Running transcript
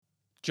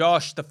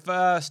Josh, the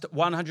first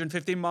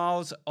 115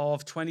 miles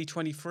of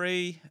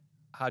 2023.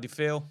 How do you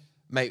feel?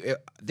 Mate,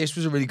 this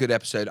was a really good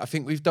episode. I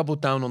think we've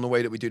doubled down on the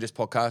way that we do this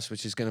podcast,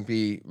 which is going to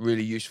be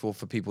really useful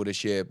for people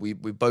this year. We're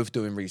both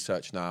doing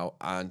research now,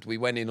 and we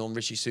went in on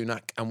Rishi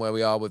Sunak and where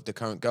we are with the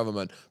current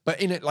government,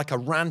 but in it like a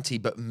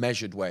ranty but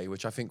measured way,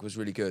 which I think was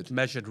really good.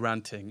 Measured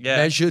ranting, yeah.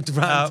 Measured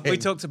ranting. We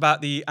talked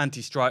about the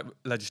anti-strike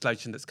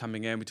legislation that's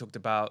coming in. We talked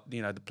about,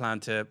 the plan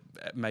to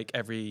make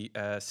every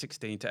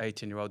 16 to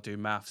 18-year-old do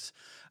maths.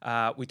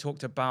 We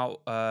talked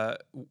about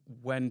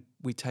when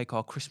we take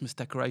our Christmas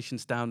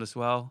decorations down as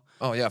well.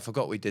 Oh yeah, I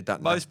forgot we did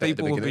that. Most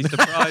people will be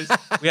surprised.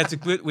 we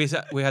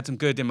had some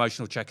good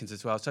emotional check-ins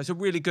as well. So it's a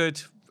really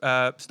good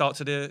start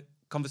to the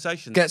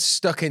conversation. Get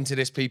stuck into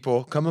this,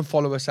 people. Come and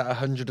follow us at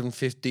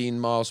 115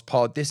 Miles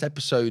Pod. This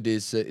episode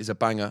is a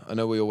banger. I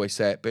know we always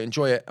say it, but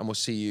enjoy it, and we'll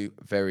see you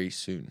very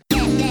soon.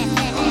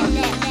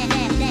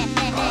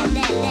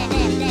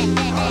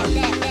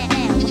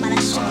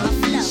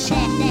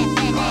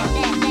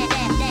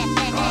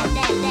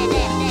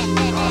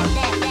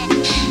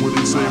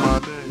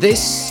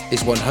 This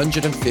is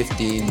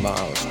 115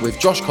 Miles with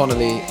Josh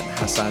Connolly and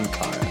Hassan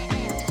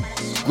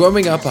Kaya.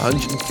 Growing up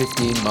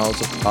 115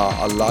 miles apart,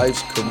 our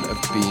lives couldn't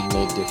have been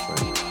more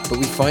different, but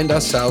we find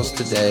ourselves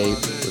today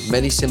with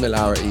many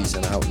similarities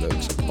and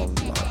outlooks upon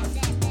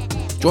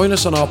life. Join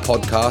us on our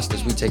podcast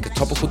as we take a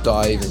topical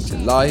dive into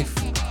life,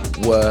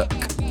 work,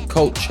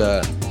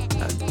 culture,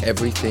 and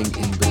everything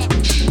in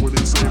between.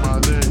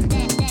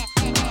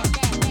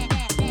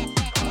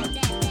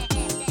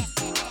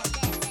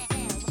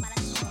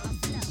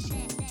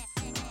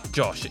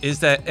 Josh,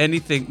 is there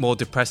anything more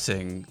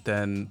depressing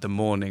than the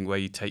morning where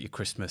you take your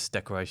Christmas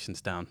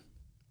decorations down?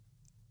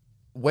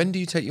 When do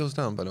you take yours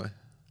down, by the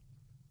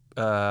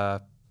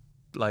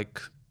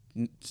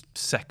way?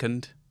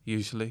 Second,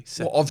 usually.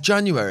 What, of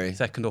January?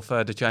 2nd or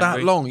 3rd of January.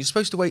 That long? You're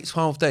supposed to wait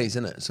 12 days,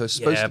 isn't it? So it's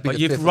supposed to be but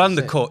the you've 5th run or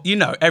the 6th. court.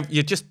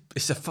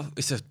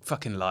 It's a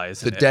fucking lie,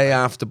 isn't it? The day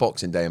after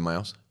Boxing Day in my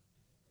house.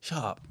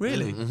 Shut up.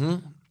 Really? Mm-hmm.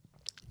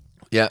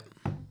 Yeah.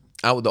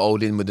 Out with the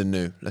old, in with the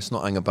new. Let's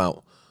not hang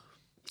about.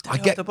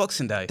 After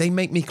Boxing Day? They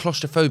make me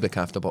claustrophobic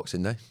after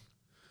Boxing Day.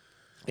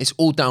 It's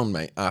all down,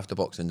 mate, after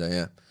Boxing Day,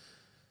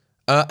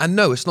 yeah. And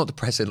no, it's not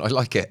depressing. I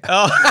like it.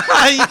 Oh,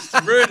 you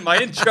just ruined my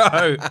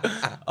intro.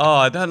 Oh,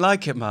 I don't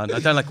like it, man.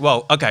 I don't like.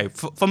 Well, okay,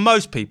 for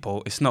most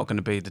people, it's not going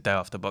to be the day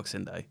after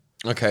Boxing Day.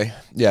 Okay,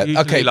 yeah,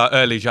 Usually okay. like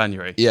early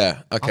January.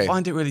 Yeah, okay. I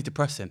find it really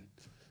depressing.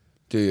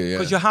 Do you, yeah?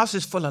 Because your house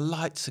is full of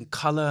lights and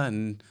colour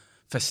and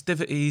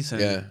festivities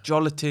and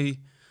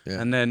jollity.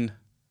 Yeah. And then...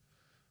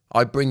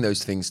 I bring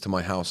those things to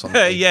my house on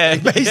yeah.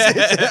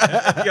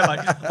 You're like,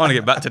 I want to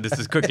get back to this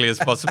as quickly as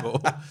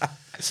possible.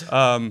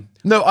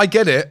 No, I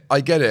get it.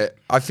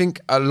 I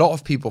think a lot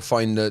of people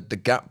find the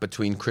gap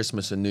between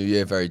Christmas and New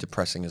Year very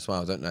depressing as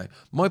well, don't they?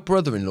 My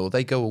brother-in-law,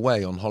 they go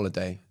away on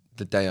holiday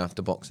the day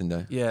after Boxing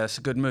Day. Yeah, it's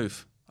a good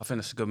move. I think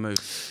it's a good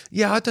move.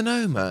 Yeah, I don't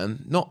know,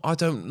 man.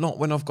 Not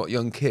when I've got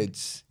young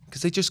kids.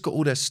 Because they just got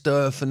all their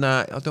stuff and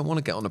that. I don't want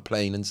to get on a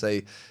plane and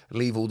say,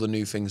 leave all the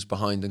new things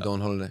behind and go on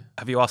holiday.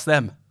 Have you asked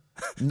them?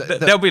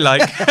 They'll be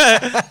like, do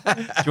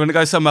you want to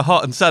go somewhere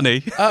hot and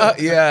sunny?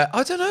 Yeah,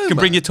 I don't know. You can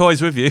bring your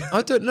toys with you.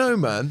 I don't know,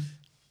 man.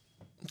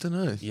 I don't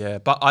know. Yeah,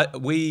 but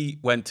we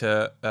went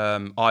to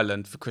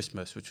Ireland for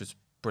Christmas, which was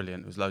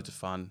brilliant. It was loads of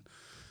fun.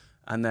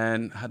 And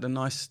then had a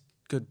nice,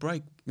 good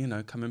break,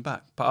 coming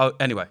back. But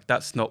anyway,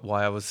 that's not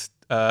why I was...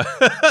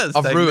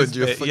 I've ruined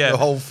your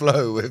whole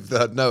flow with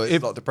that. No,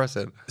 it's not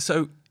depressing.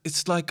 So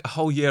it's like a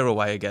whole year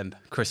away again,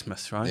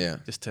 Christmas, right? Yeah.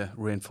 Just to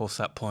reinforce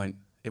that point.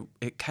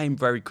 It came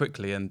very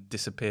quickly and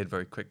disappeared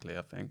very quickly,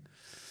 I think.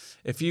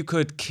 If you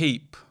could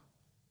keep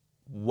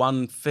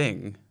one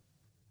thing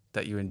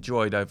that you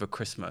enjoyed over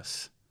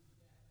Christmas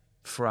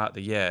throughout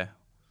the year,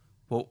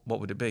 what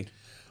would it be?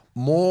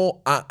 More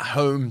at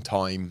home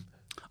time.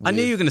 I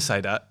knew you were going to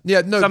say that.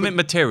 Yeah, no. Something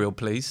material,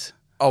 please.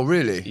 Oh,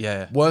 really?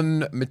 Yeah.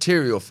 One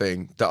material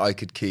thing that I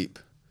could keep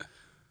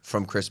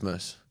from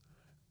Christmas.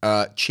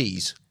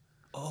 Cheese.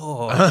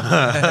 Oh,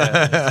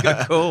 yeah. That's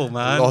good call,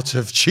 man. A lot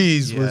of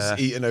cheese was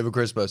eaten over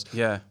Christmas.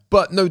 Yeah.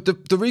 But no,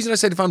 the reason I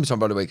say the family time,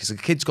 by the way, because the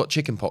kids got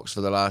chicken pox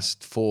for the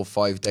last 4 or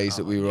 5 days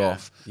that we were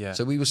off. Yeah.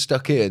 So we were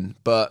stuck in.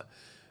 But,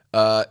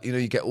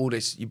 you get all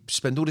this, you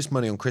spend all this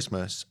money on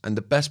Christmas, and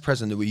the best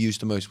present that we used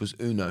the most was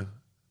Uno.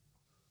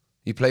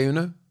 You play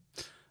Uno?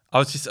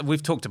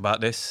 We've talked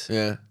about this.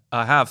 Yeah.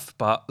 I have,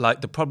 but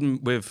like the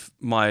problem with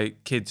my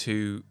kids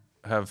who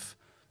have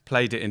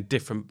played it in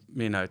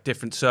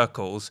different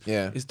circles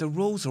is the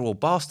rules are all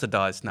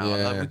bastardized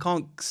now. We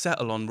can't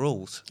settle on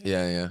rules.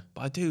 Yeah.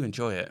 But I do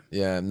enjoy it.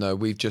 Yeah, no,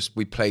 we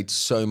played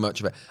so much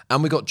of it.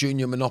 And we got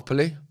Junior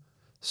Monopoly.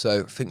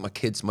 So I think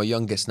my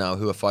youngest now,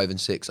 who are 5 and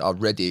 6, are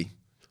ready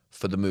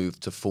for the move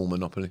to full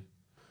Monopoly.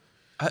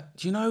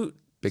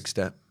 Big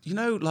step.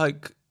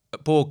 Like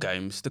board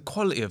games, the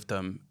quality of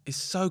them is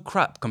so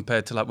crap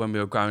compared to like when we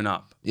were growing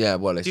up. Yeah,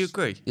 well, do you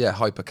agree? Yeah,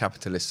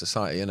 hyper-capitalist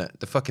society, isn't it?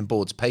 The fucking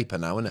board's paper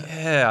now, isn't it?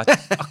 Yeah,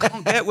 I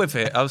can't get with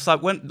it. I was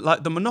like,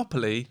 the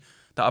Monopoly,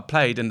 that I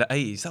played in the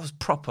 80s. That was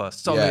proper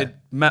solid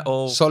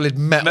metal. Solid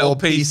metal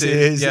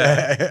pieces.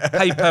 Yeah.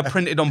 Paper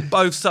printed on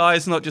both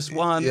sides, not just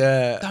one.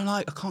 Yeah.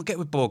 I can't get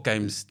with board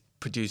games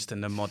produced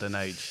in the modern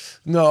age.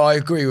 No, I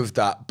agree with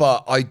that.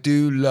 But I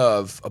do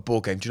love a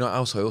board game. Do you know what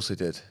else I also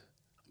did?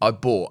 I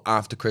bought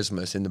after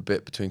Christmas, in the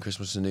bit between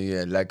Christmas and New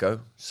Year,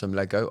 some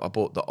Lego. I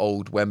bought the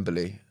old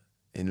Wembley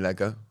in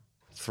Lego,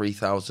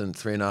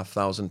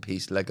 3,500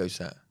 piece Lego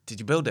set. Did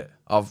you build it?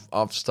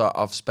 I've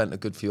spent a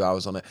good few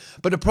hours on it.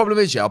 But the problem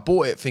is, I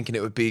bought it thinking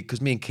it would be,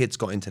 because me and kids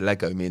got into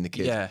Lego, me and the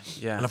kids.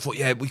 Yeah. And I thought,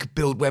 we could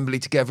build Wembley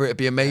together. It'd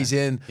be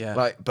amazing.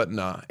 Yeah. But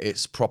nah,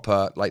 it's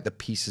proper. Like the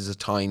pieces are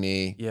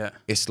tiny. Yeah.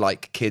 It's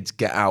like kids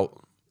get out.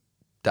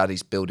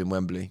 Daddy's building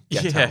Wembley.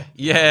 Get out.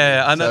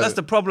 Yeah. I know that's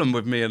the problem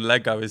with me and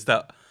Lego is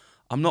that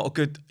I'm not a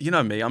good, you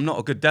know me, I'm not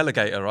a good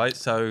delegator, right?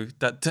 So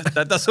that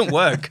doesn't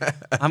work. I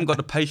haven't got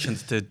the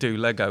patience to do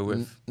Lego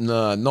with.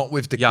 No, not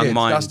with the young kids.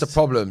 minds. That's the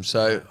problem.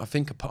 So I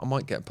think I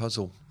might get a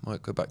puzzle.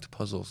 Might go back to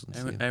puzzles.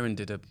 And Erin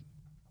did a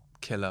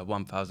killer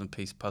 1,000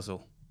 piece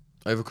puzzle.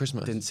 Over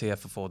Christmas? Didn't see her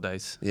for 4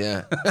 days.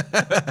 Yeah.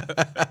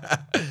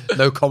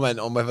 No comment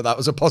on whether that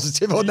was a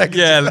positive or negative.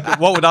 Yeah,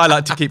 what would I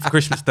like to keep for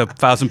Christmas? The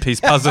 1,000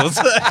 piece puzzles.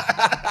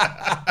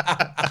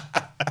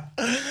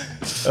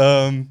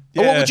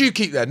 What would you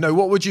keep then? No,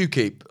 what would you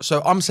keep?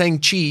 So I'm saying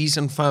cheese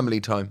and family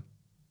time.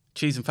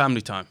 Cheese and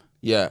family time.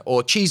 Yeah,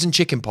 or cheese and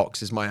chicken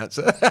pox is my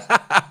answer.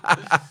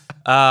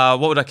 What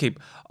would I keep?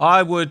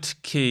 I would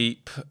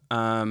keep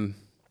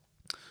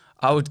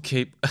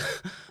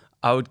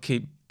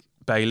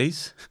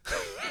Baileys.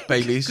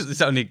 Baileys. Because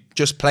it's only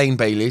just plain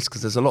Baileys,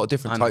 because there's a lot of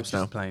different types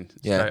now. Plain,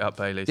 straight up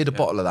Baileys. Did a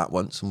bottle of that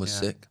once and was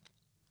sick.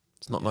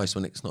 It's not nice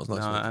when it's not nice.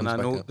 No, when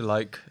it comes back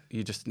like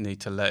you just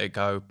need to let it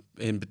go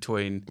in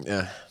between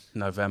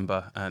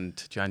November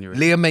and January.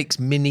 Leah makes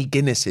mini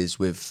Guinnesses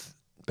with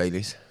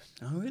Baileys.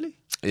 Oh, really?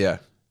 Yeah.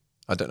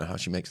 I don't know how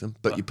she makes them,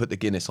 but you put the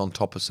Guinness on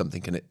top of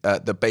something, and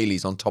the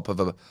Baileys on top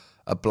of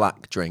a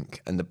black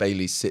drink, and the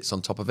Baileys sits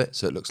on top of it,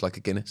 so it looks like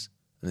a Guinness,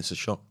 and it's a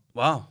shot.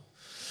 Wow.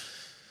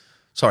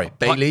 Sorry,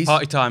 Baileys.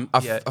 Party time.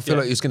 I feel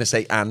like you was going to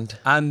say and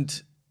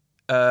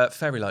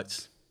fairy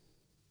lights.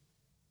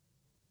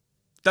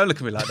 Don't look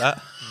at me like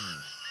that.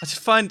 I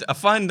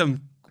find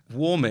them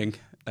warming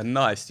and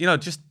nice. You know,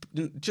 just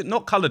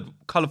not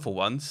colourful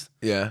ones.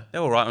 Yeah.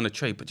 They're all right on a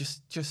tree, but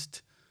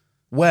just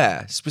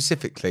where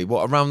specifically?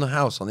 What, around the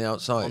house on the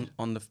outside?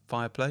 On the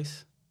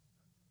fireplace.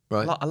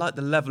 Right. I like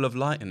the level of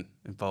lighting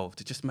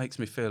involved. It just makes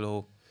me feel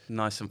all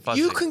nice and fuzzy.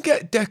 You can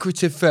get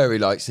decorative fairy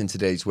lights in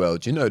today's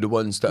world. You know, the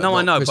ones that. No, are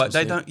I know, Christmas but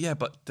they don't. Yeah,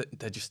 but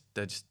they're just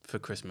for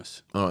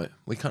Christmas. All right,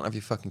 we can't have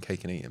your fucking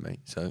cake and eat it,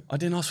 mate. So I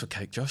didn't ask for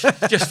cake, Josh.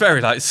 Just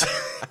fairy lights.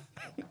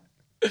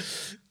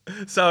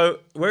 So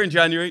we're in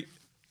January.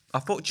 I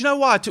thought, do you know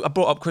why I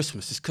brought up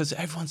Christmas? It's because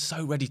everyone's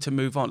so ready to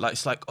move on. Like,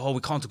 it's like, oh, we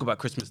can't talk about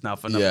Christmas now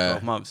for another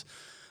 12 months.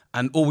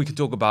 And all we can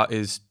talk about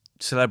is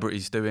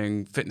celebrities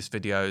doing fitness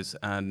videos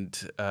and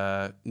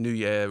New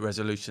Year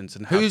resolutions.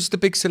 And who's the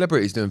big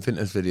celebrities doing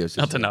fitness videos?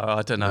 I don't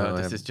know. No,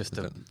 this is just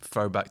a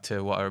throwback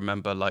to what I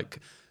remember, like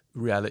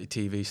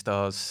reality TV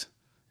stars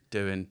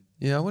doing.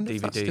 Yeah, I wonder DVDs.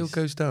 if that still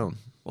goes down.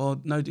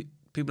 Well, no,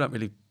 people don't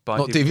really buy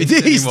Not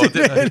DVDs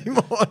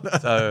anymore. No.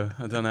 So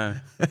I don't know.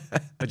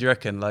 What do you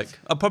reckon? Like,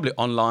 probably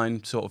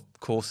online sort of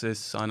courses.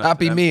 Sign up. That'd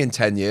be me in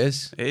 10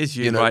 years. It is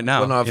you, right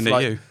now. In a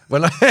you.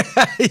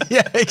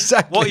 Yeah,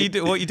 exactly. What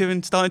are you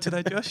doing starting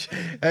today, Josh?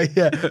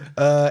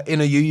 In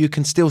a you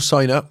can still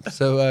sign up.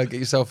 So get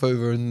yourself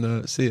over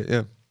and see it.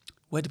 Yeah.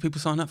 Where do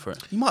people sign up for it?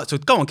 You might. So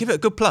go on, give it a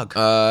good plug.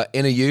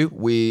 Inner You,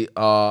 we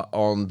are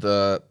on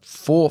the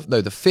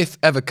 5th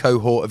ever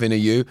cohort of Inner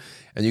You,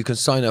 and you can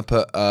sign up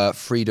at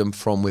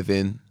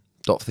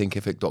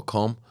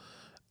freedomfromwithin.thinkific.com.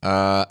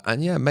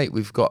 And yeah, mate,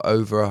 we've got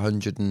over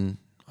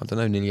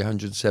nearly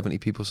 170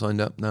 people signed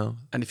up now.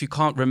 And if you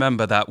can't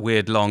remember that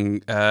weird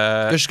long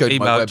just go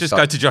email, to just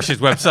go to Josh's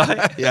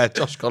website. Yeah,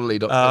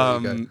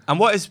 joshconnolly.com. And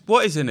what is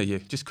Inner You?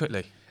 Just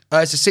quickly.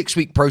 It's a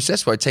 6-week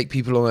process where I take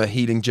people on a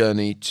healing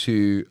journey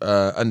to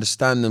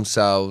understand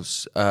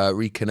themselves,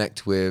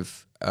 reconnect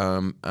with,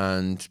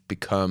 and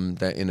become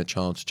their inner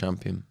child's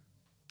champion.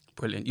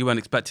 Brilliant. You weren't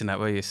expecting that,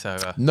 were you? So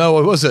No,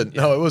 I wasn't.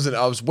 Yeah. No, I wasn't.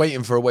 I was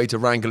waiting for a way to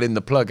wrangle in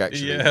the plug,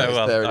 actually. Yeah,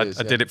 well, there I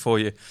did it for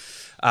you.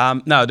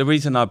 No, the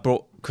reason I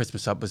brought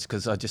Christmas up was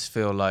because I just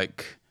feel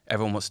like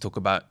everyone wants to talk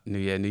about New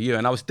Year, New You.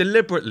 And I was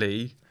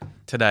deliberately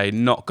today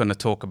not going to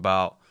talk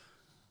about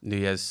New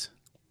Year's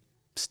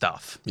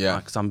stuff.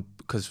 Yeah.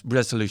 Because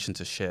resolutions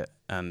are shit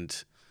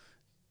and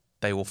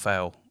they will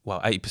fail.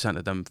 Well, 80%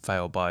 of them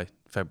fail by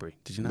February.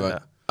 Did you know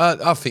that?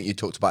 I think you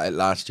talked about it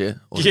last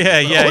year. Or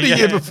the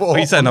year before.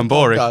 You saying I'm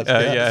boring.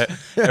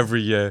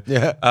 Every year.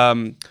 Yeah.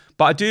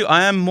 But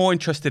I am more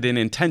interested in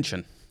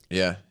intention.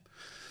 Yeah.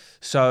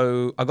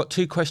 So I got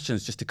 2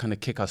 questions just to kind of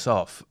kick us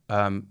off.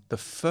 The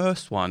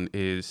first one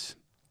is,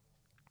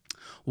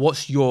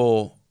 what's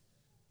your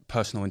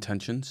personal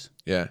intentions?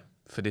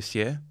 For this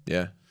year?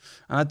 Yeah.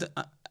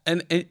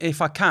 And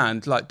if I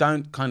can, like,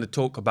 don't kind of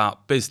talk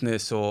about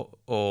business or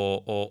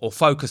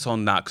focus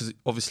on that, because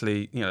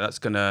obviously, you know, that's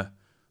going to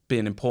be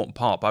an important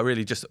part, but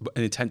really just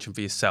an intention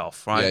for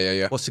yourself, right?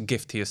 Yeah. What's a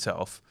gift to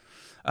yourself?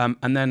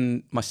 And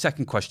then my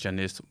second question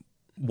is,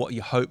 what are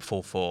you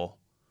hopeful for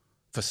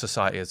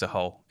society as a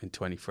whole in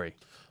 23?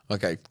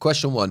 Okay,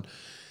 question one.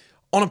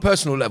 On a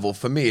personal level,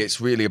 for me, it's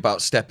really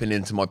about stepping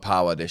into my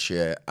power this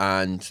year.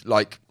 And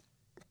like,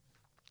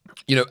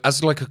 you know,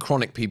 as like a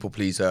chronic people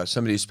pleaser,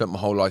 somebody who spent my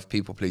whole life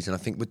people pleasing, I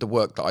think with the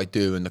work that I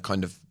do and the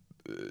kind of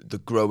the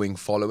growing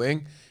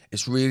following,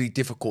 it's really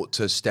difficult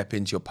to step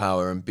into your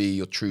power and be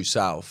your true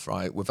self,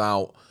 right?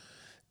 Without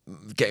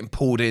getting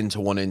pulled into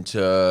wanting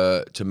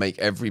to make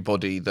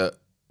everybody that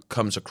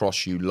comes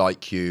across you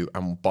like you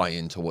and buy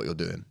into what you're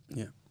doing.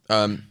 Yeah.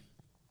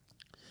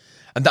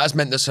 And that has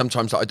meant that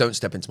sometimes that I don't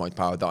step into my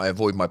power, that I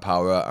avoid my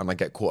power and I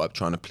get caught up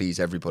trying to please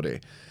everybody.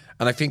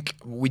 And I think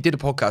we did a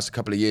podcast a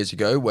couple of years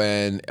ago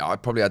when I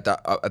probably had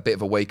a bit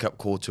of a wake-up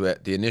call to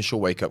it, the initial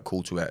wake-up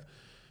call to it,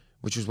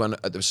 which was when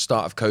at the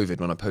start of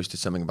COVID, when I posted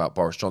something about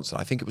Boris Johnson.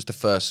 I think it was the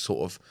first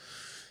sort of,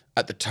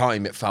 at the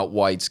time, it felt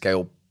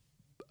wide-scale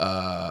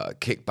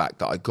kickback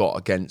that I got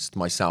against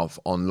myself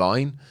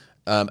online.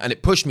 And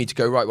it pushed me to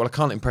go, right, well, I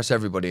can't impress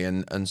everybody.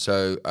 And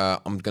so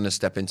I'm going to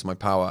step into my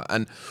power.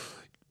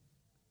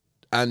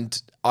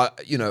 And I,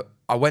 you know,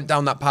 I went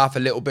down that path a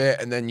little bit,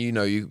 and then, you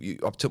know,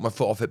 I took my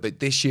foot off it. But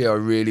this year, I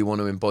really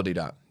want to embody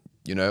that,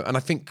 you know. And I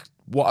think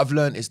what I've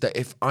learned is that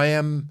if I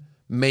am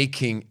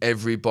making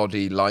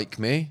everybody like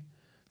me,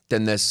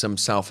 then there's some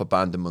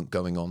self-abandonment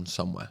going on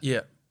somewhere.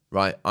 Yeah.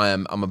 Right?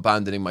 I'm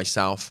abandoning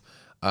myself,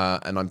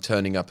 and I'm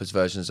turning up as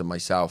versions of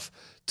myself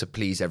to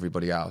please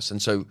everybody else.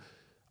 And so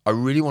I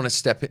really want to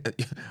step in.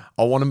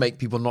 I want to make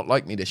people not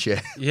like me this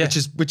year, Yeah.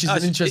 which is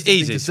an interesting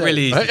thing to It's say.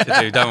 really easy to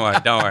do. Don't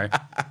worry.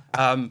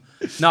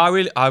 No,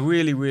 I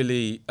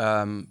really,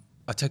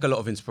 I take a lot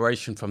of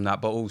inspiration from that,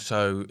 but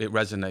also it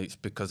resonates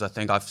because I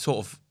think I've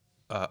sort of,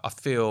 I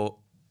feel,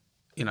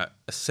 you know,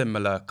 a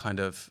similar kind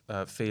of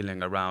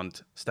feeling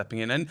around stepping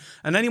in. And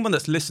anyone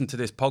that's listened to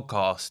this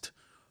podcast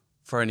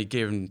for any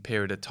given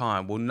period of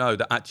time will know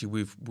that actually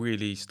we've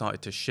really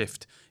started to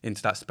shift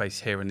into that space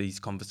here in these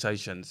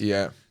conversations.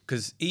 Yeah.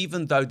 Because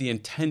even though the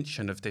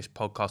intention of this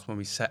podcast when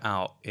we set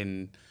out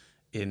in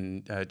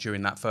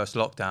during that first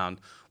lockdown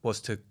was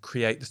to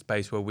create the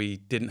space where we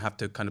didn't have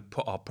to kind of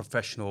put our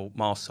professional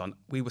masks on,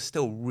 we were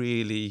still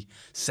really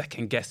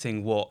second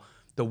guessing what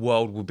the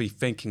world would be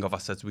thinking of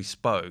us as we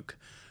spoke.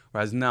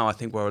 Whereas now I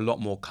think we're a lot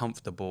more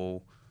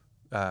comfortable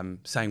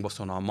saying what's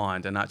on our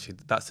mind, and actually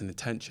that's an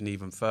intention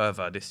even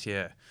further this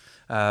year.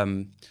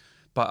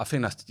 But I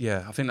think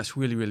that's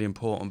really, really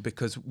important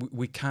because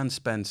we can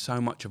spend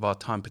so much of our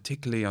time,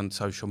 particularly on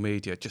social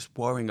media, just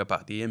worrying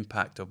about the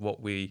impact of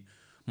what we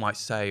might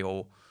say,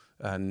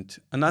 and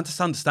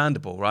that's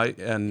understandable, right?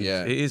 And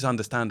Yeah. it is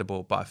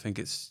understandable, but I think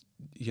it's,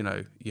 you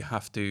know, you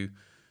have to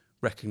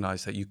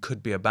recognize that you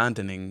could be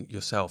abandoning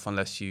yourself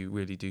unless you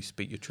really do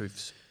speak your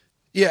truths.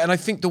 Yeah, and I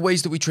think the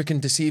ways that we trick and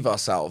deceive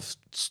ourselves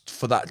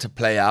for that to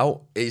play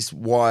out is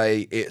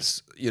why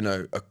it's, you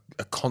know,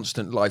 a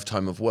constant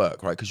lifetime of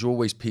work, right? Because you're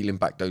always peeling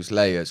back those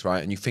layers,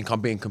 right? And you think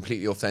I'm being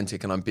completely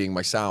authentic and I'm being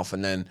myself,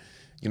 and then,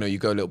 you know, you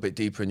go a little bit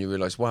deeper and you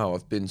realize, wow,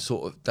 I've been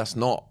that's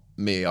not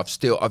me.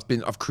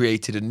 I've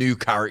created a new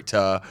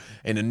character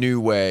in a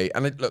new way.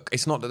 And look,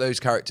 it's not that those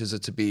characters are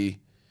to be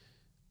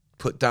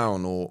put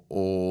down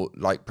or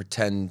like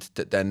pretend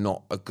that they're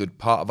not a good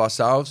part of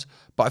ourselves,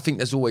 but I think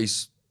there's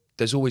always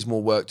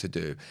more work to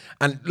do.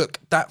 And look,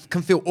 that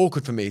can feel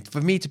awkward for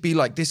me to be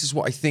like, this is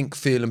what I think,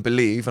 feel and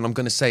believe, and I'm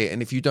going to say it.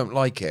 And if you don't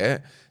like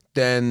it,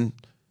 then,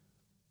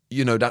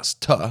 you know, that's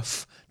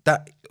tough.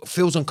 That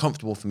feels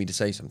uncomfortable for me to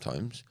say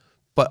sometimes,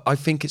 but I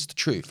think it's the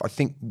truth. I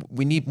think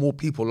we need more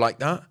people like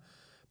that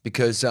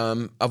because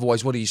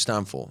otherwise, what do you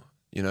stand for?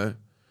 You know,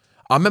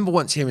 I remember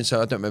once hearing,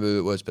 so I don't remember who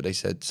it was, but they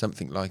said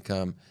something like,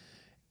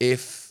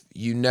 if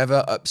you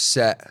never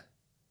upset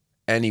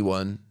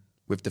anyone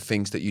with the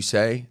things that you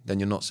say, then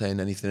you're not saying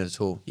anything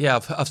at all. Yeah,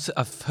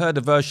 I've heard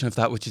a version of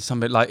that, which is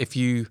something like, if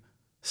you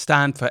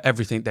stand for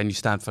everything, then you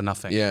stand for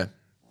nothing.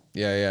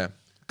 Yeah.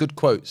 Good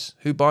quotes.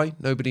 Who by?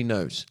 Nobody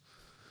knows.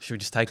 Should we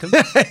just take them?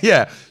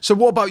 Yeah. So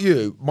what about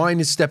you? Mine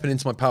is stepping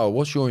into my power.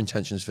 What's your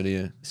intentions for the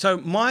year? So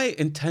my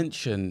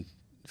intention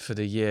for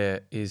the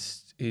year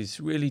is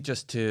really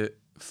just to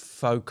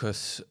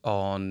focus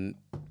on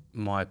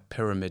my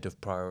pyramid of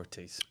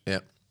priorities. Yeah.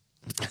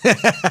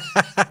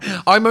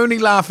 I'm only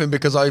laughing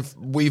because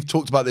we've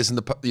talked about this in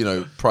the, you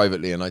know,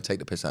 privately, and I take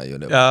the piss out of you a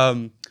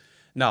little.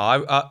 No,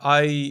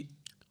 I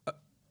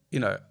you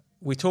know,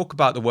 we talk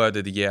about the word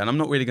of the year, and I'm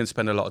not really going to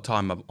spend a lot of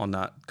time on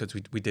that because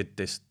we did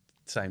this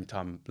same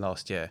time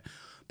last year.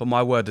 But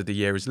my word of the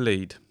year is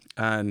lead,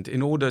 and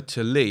in order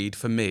to lead,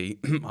 for me,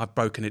 I've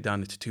broken it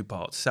down into two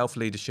parts: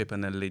 self-leadership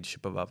and then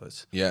leadership of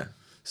others. Yeah.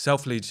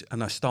 Self-leadership,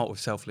 and I start with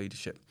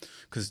self-leadership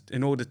because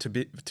in order to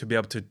be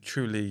able to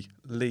truly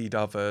lead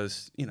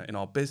others, you know, in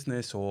our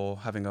business or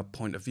having a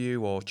point of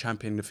view or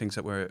championing the things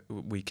that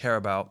we care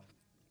about,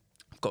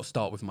 I've got to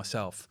start with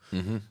myself,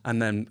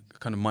 and then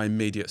kind of my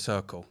immediate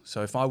circle.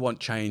 So if I want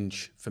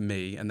change for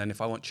me, and then if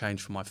I want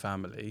change for my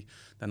family,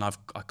 then I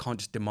can't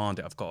just demand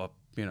it. I've got to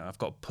I've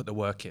got to put the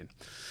work in.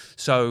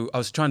 So I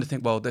was trying to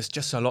think, well, there's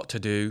just a lot to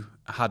do.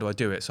 How do I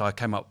do it? So I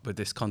came up with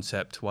this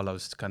concept while I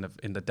was kind of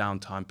in the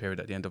downtime period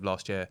at the end of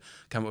last year.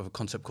 Came up with a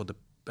concept called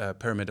the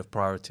pyramid of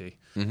priority.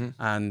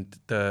 And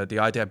the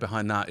idea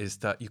behind that is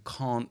that you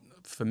can't,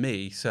 for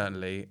me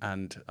certainly,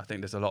 and I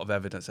think there's a lot of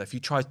evidence that if you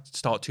try to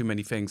start too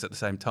many things at the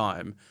same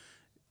time,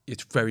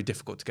 it's very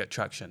difficult to get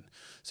traction.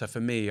 So for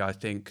me, I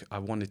think I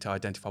wanted to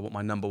identify what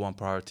my number one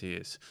priority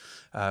is,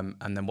 and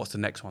then what's the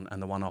next one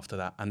and the one after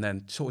that, and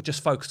then sort of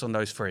just focus on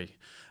those three.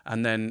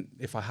 And then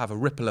if I have a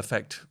ripple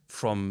effect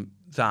from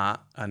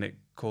that and it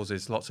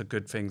causes lots of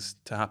good things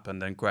to happen,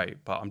 then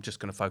great, but I'm just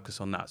going to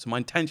focus on that. So my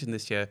intention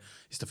this year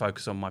is to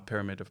focus on my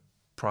pyramid of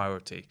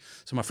priority.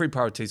 So my three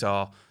priorities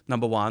are,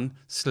 number one,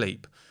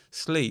 sleep.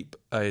 Sleep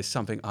is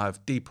something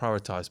I've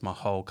deprioritized my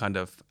whole kind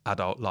of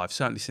adult life.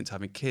 Certainly since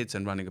having kids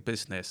and running a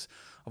business,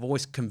 I've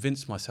always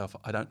convinced myself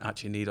I don't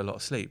actually need a lot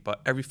of sleep.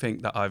 But everything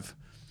that I've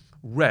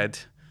read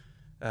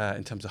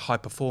in terms of high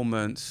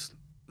performance,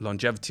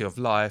 longevity of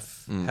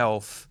life,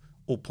 health,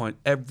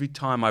 every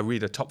time I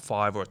read a top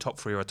 5 or a top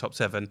 3 or a top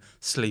 7,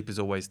 sleep is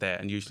always there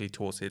and usually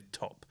towards the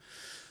top.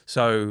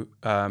 So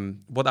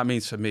what that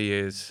means for me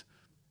is,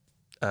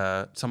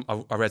 I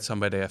read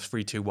somewhere they have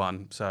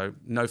 3-2-1. So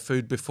no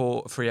food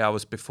before 3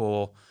 hours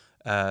before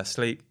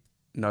sleep,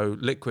 no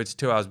liquids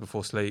 2 hours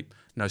before sleep,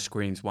 no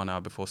screens 1 hour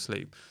before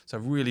sleep. So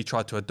I've really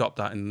tried to adopt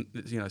that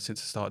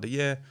since the start of the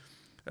year,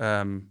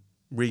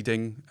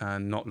 reading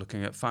and not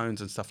looking at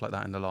phones and stuff like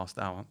that in the last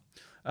hour.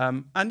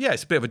 And yeah,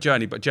 it's a bit of a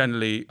journey, but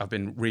generally I've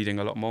been reading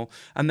a lot more.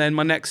 And then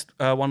my next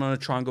one on a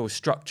triangle is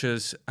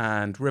structures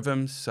and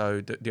rhythms. So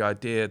the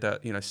idea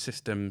that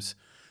systems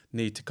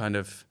need to kind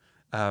of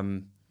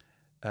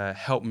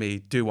help me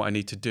do what I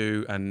need to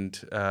do. And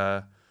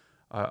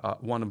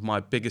one of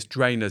my biggest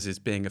drainers is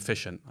being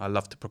efficient. I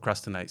love to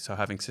procrastinate. So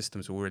having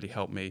systems will really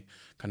help me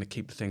kind of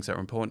keep the things that are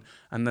important.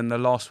 And then the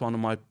last one on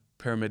my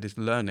pyramid is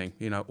learning.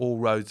 All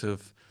roads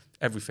of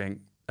everything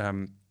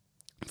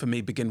for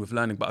me begin with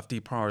learning, but I've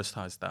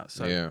deprioritized that.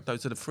 So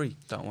those are the three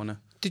that I want to.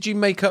 Did you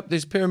make up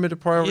this pyramid of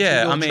priority?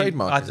 Yeah, your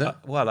trademark, is it?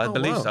 I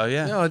believe so,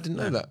 yeah. Yeah, I didn't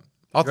know that.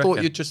 I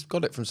thought you just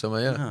got it from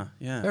somewhere,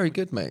 yeah. Very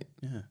good, mate.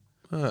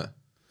 Yeah.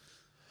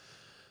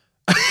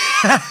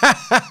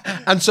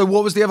 And so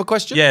what was the other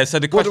question? Yeah, so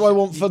the question, what do I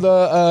want for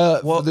the...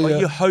 what are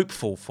you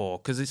hopeful for?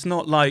 Because it's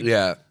not like...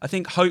 Yeah. I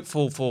think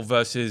hopeful for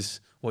versus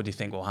what do you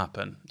think will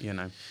happen,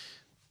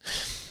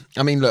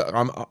 I mean, look,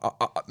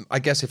 I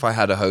guess if I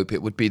had a hope,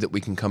 it would be that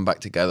we can come back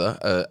together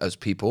as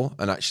people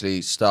and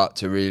actually start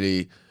to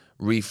really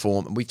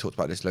reform, and we talked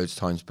about this loads of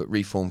times, but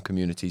reform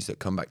communities that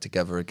come back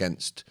together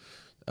against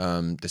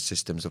the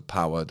systems of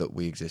power that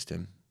we exist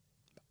in.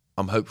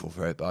 I'm hopeful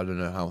for it, but I don't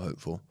know how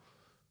hopeful.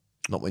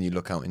 Not when you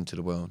look out into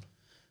the world.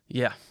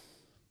 Yeah.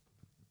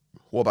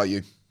 What about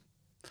you?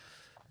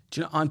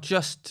 Do you know, I'm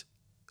just...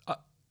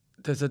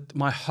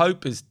 my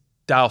hope is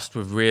doused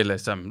with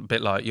realism, a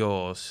bit like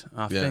yours.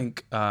 I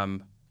think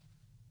I'm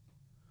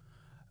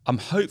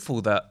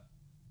hopeful that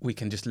we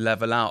can just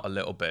level out a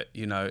little bit,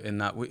 in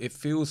that it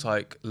feels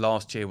like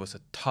last year was a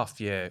tough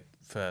year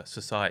for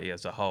society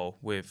as a whole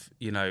with,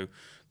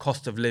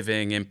 cost of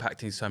living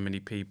impacting so many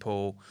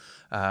people.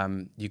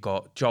 You've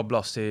got job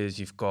losses,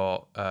 you've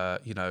got,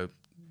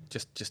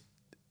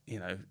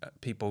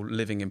 people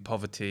living in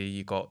poverty.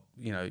 You've got,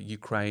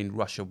 Ukraine,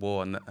 Russia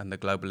war and the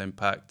global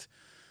impact,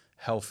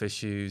 health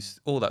issues,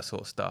 all that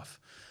sort of stuff.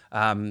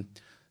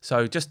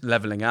 So just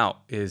leveling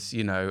out is,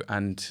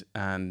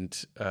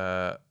 and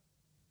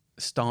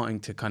starting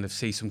to kind of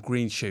see some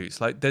green shoots.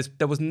 Like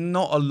there was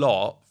not a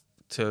lot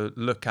to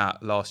look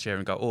at last year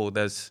and go, oh,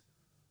 there's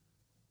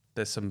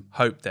some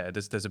hope there.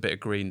 There's a bit of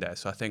green there.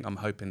 So I think I'm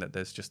hoping that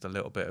there's just a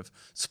little bit of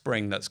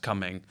spring that's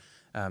coming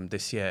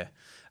this year.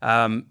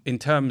 In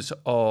terms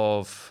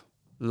of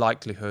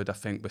likelihood, I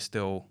think this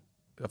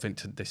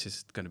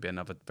is going to be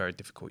another very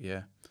difficult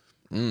year.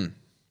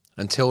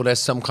 Until there's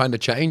some kind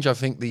of change, I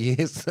think the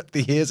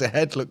years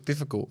ahead look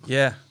difficult.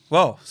 Yeah.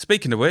 Well,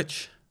 speaking of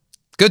which,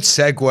 good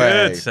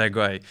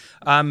segue.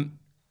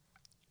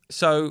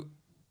 So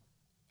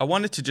I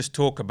wanted to just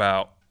talk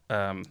about.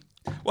 I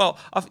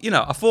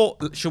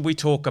thought, should we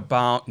talk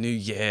about New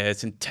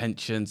Year's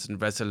intentions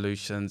and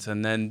resolutions?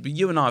 And then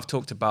you and I have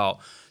talked about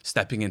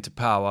stepping into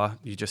power.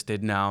 You just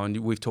did now, and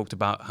we've talked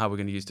about how we're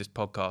going to use this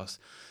podcast.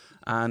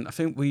 And I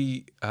think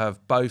we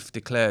have both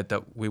declared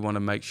that we want to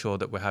make sure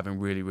that we're having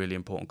really, really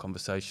important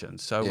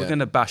conversations. So we're going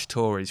to bash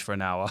Tories for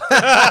an hour.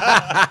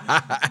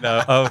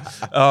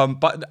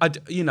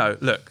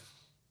 Look,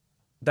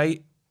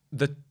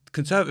 the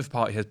Conservative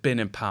Party has been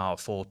in power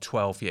for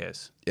 12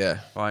 years. Yeah.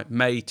 Right.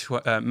 May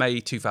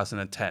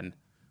 2010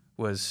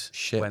 was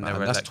when they were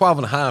elected. That's 12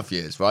 and a half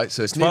years, right?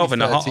 So it's 12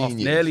 and a half, years,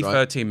 nearly right?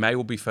 13. May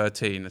will be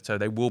 13. So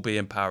they will be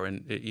in power,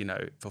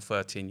 for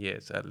 13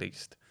 years at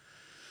least.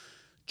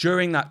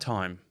 During that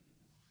time,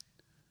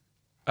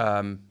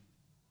 I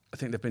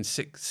think there've been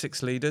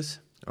six leaders.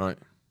 All right.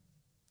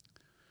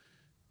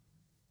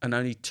 And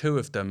only 2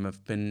 of them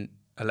have been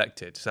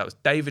elected. So that was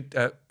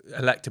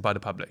elected by the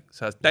public.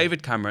 So that's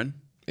David Cameron.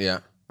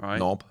 Yeah. Right.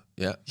 Knob.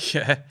 Yeah.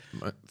 Yeah.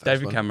 Right,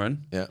 David one.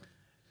 Cameron. Yeah.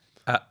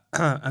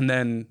 And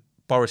then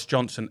Boris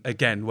Johnson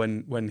again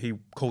when he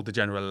called the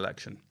general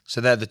election.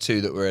 So they're the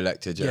two that were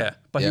elected. Yeah.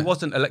 But he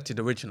wasn't elected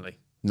originally.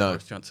 No.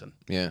 Boris Johnson.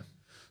 Yeah.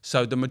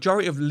 So the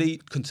majority of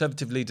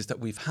conservative leaders that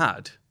we've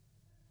had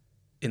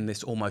in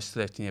this almost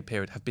 13-year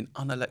period have been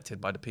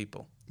unelected by the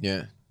people.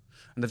 Yeah.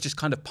 And they've just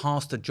kind of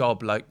passed the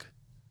job like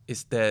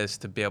it's theirs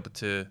to be able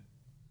to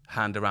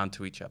hand around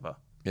to each other.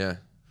 Yeah.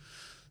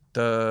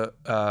 There's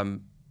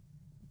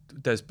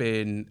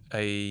been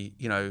a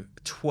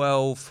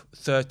 12,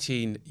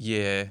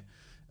 13-year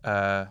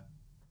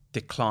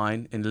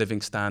decline in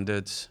living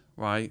standards,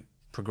 right?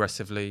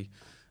 Progressively,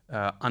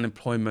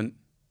 unemployment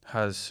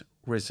has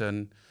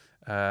risen.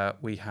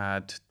 We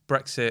had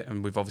Brexit,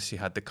 and we've obviously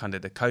had the kind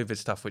of the COVID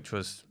stuff, which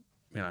was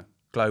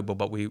global,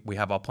 but we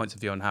have our points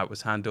of view on how it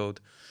was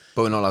handled.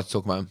 But we're not allowed to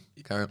talk about them.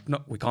 Carry on.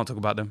 No, we can't talk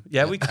about them.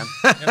 Yeah, we can.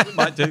 Yeah, we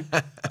might do.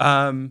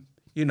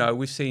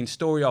 We've seen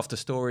story after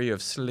story of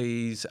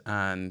sleaze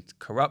and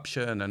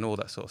corruption and all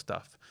that sort of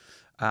stuff.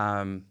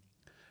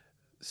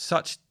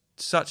 Such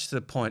to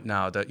the point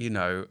now that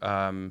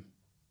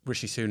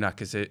Rishi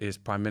Sunak is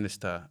Prime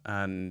Minister,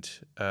 and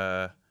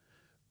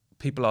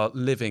people are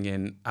living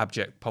in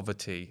abject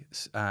poverty,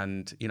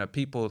 and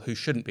people who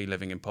shouldn't be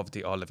living in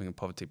poverty are living in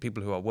poverty.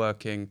 People who are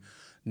working,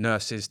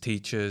 nurses,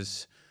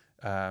 teachers,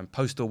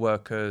 postal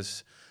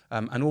workers,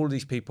 and all of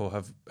these people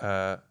have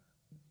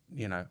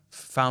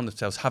found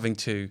themselves having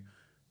to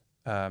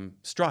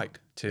strike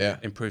to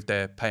improve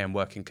their pay and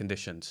working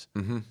conditions.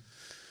 Mm-hmm.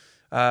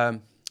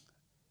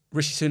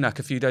 Rishi Sunak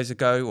a few days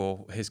ago,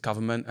 or his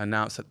government,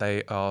 announced that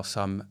there are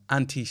some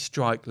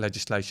anti-strike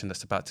legislation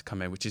that's about to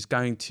come in, which is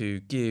going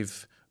to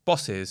give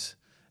bosses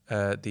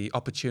the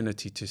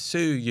opportunity to sue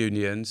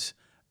unions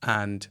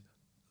and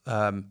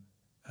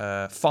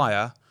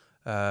fire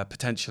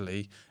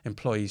potentially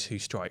employees who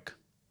strike.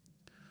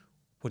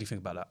 What do you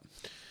think about that?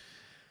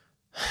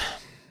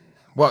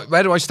 Well,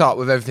 where do I start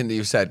with everything that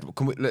you've said?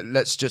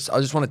 I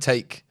just want to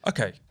take...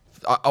 Okay.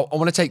 I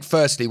want to take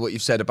firstly what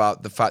you've said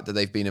about the fact that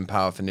they've been in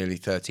power for nearly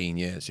 13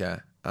 years, yeah?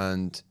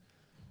 And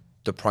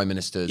the Prime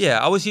Minister's... Yeah,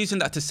 I was using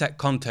that to set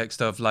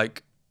context of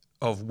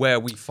where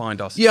we find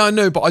ourselves. Yeah, I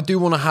know, but I do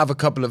want to have a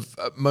couple of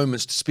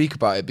moments to speak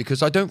about it,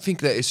 because I don't think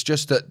that it's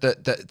just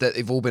that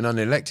they've all been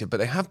unelected, but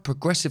they have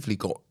progressively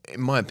got, in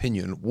my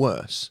opinion,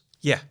 worse.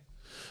 Yeah.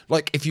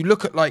 Like, if you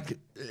look at,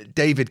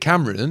 David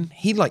Cameron,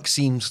 he,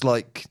 seems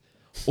like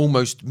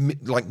almost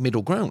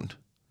middle ground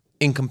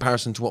in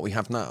comparison to what we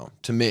have now,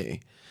 to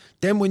me.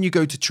 Then when you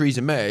go to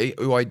Theresa May,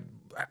 who I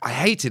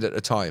hated at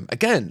the time,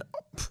 again,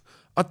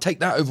 I'd take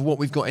that over what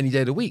we've got any day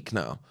of the week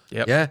now.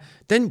 Yep. Yeah.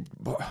 Then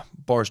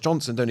Boris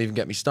Johnson, don't even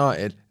get me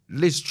started.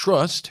 Liz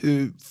Truss,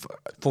 who...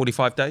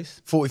 45 days.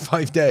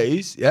 45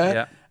 days,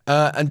 yeah.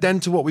 And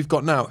then to what we've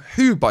got now,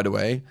 who, by the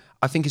way,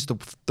 I think is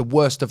the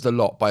worst of the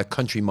lot by a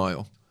country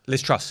mile.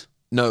 Liz Truss.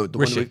 No, the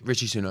one with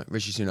Rishi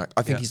Sunak.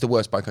 I think he's the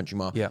worst by a country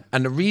mile. Yeah.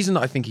 And the reason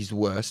I think he's the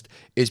worst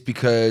is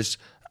because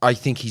I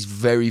think he's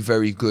very,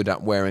 very good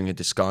at wearing a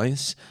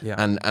disguise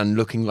and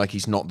looking like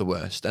he's not the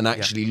worst, and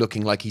actually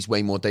looking like he's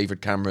way more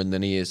David Cameron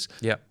than he is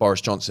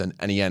Boris Johnson,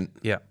 and he ain't.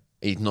 Yeah.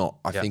 He's not.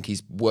 I think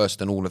he's worse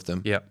than all of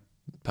them. Yeah.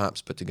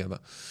 Perhaps put together.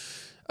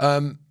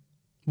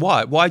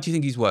 Why? Why do you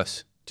think he's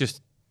worse?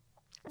 Just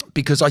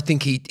because I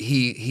think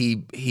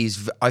he's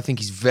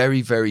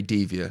very, very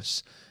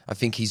devious. I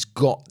think he's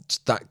got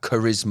that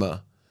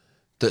charisma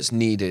that's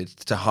needed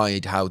to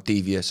hide how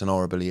devious and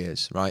horrible he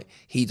is, right?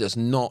 He does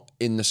not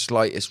in the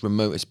slightest,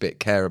 remotest bit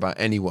care about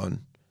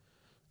anyone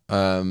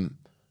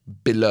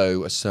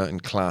below a certain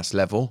class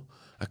level.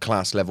 A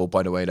class level,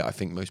 by the way, that I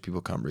think most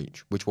people can't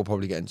reach, which we'll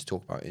probably get into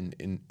talk about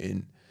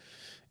in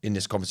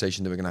this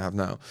conversation that we're going to have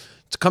now.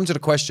 To come to the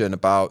question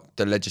about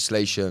the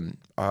legislation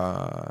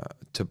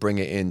to bring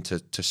it in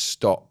to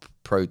stop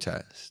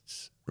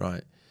protests,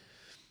 right?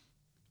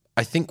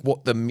 I think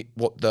what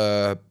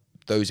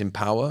those in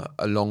power,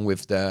 along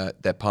with their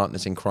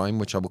partners in crime,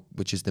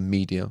 which is the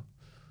media,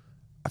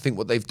 I think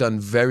what they've done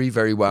very,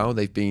 very well,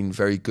 they've been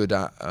very good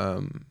at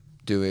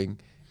doing,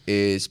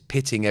 is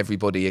pitting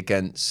everybody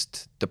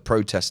against the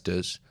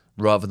protesters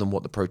rather than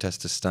what the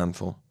protesters stand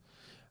for.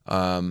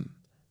 And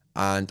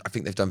I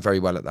think they've done very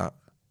well at that.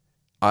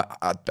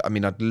 I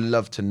mean, I'd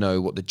love to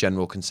know what the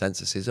general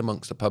consensus is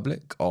amongst the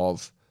public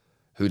of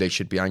who they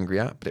should be angry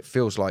at, but it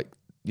feels like,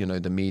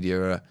 the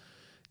media are...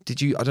 I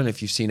don't know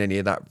if you've seen any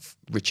of that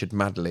Richard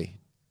Madeley.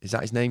 Is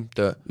that his name?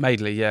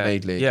 Madeley, yeah.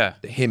 Madeley. Yeah.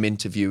 Him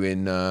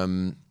interviewing,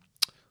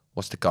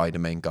 what's the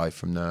main guy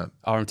from the...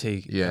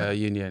 RMT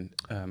union.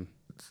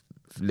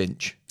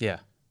 Lynch. Yeah.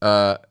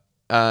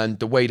 And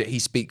the way that he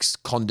speaks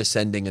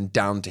condescending and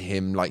down to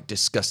him,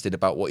 disgusted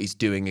about what he's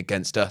doing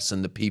against us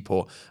and the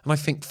people. And I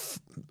think,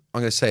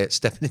 I'm going to say it,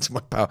 stepping into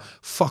my power,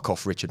 fuck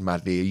off, Richard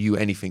Madeley. Are you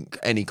any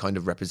kind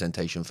of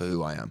representation for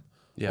who I am?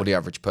 Or the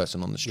average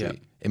person on the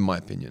street, in my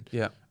opinion.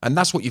 Yeah. And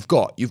that's what you've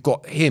got. You've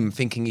got him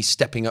thinking he's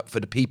stepping up for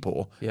the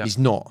people. Yeah. He's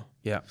not.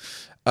 Yeah.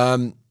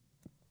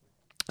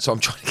 So I'm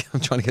trying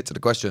to get to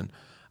the question.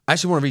 I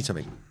actually want to read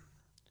something.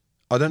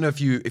 I don't know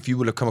if you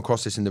will have come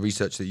across this in the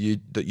research that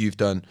you've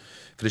done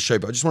for the show,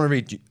 but I just want to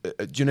read. Do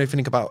you know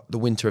anything about the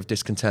winter of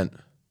discontent?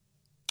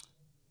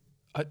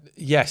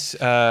 Yes.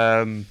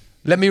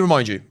 Let me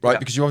remind you, right?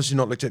 Because you obviously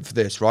not looked at it for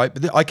this, right?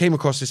 But I came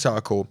across this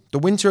article. The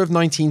winter of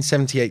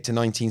 1978 to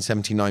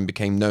 1979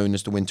 became known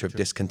as the winter of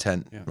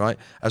discontent, right?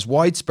 As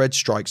widespread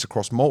strikes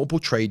across multiple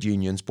trade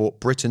unions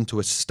brought Britain to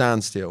a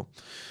standstill.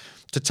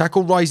 To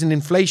tackle rising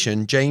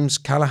inflation, James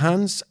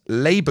Callaghan's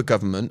Labour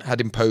government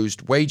had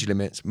imposed wage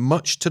limits,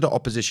 much to the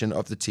opposition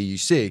of the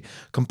TUC.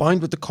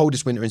 Combined with the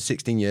coldest winter in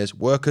 16 years,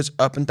 workers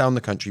up and down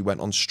the country went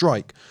on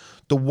strike.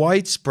 The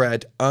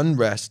widespread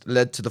unrest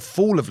led to the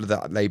fall of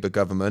that Labour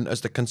government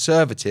as the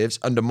Conservatives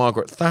under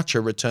Margaret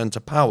Thatcher returned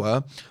to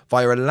power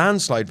via a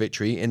landslide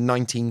victory in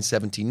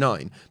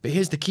 1979. But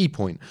here's the key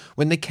point.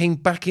 When they came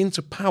back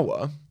into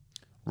power,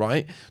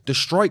 right, the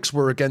strikes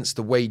were against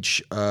the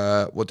wage,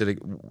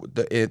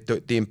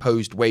 the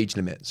imposed wage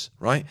limits,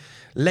 right?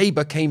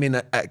 Labour came in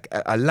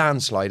a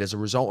landslide as a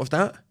result of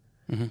that.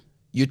 Mm-hmm.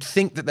 You'd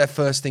think that their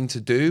first thing to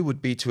do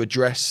would be to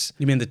address...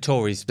 You mean the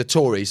Tories? The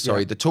Tories,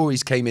 sorry. Yeah. The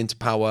Tories came into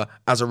power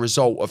as a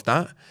result of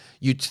that.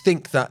 You'd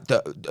think that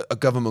a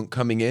government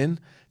coming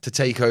in to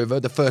take over,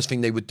 the first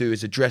thing they would do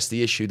is address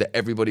the issue that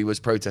everybody was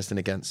protesting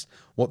against.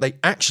 What they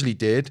actually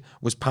did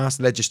was pass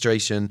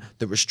legislation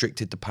that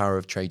restricted the power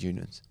of trade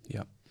unions.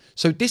 Yeah.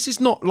 So this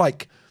is not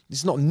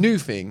a new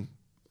thing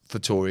for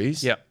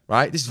Tories,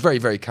 right? This is very,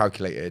 very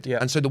calculated. Yeah.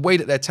 And so the way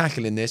that they're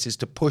tackling this is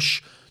to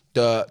push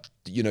the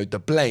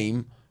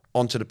blame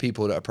onto the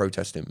people that are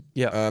protesting.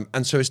 Yeah.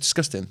 And so it's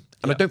disgusting.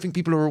 And I don't think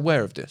people are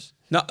aware of this.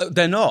 No,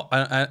 they're not.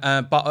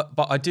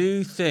 But I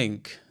do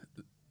think,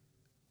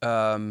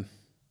 I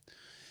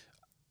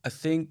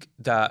think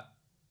that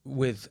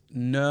with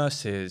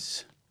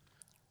nurses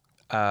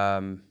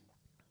and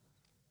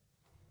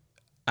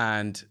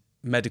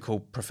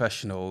medical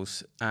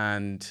professionals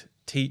and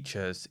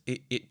teachers,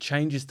 it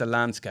changes the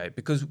landscape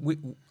because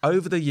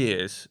over the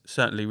years,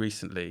 certainly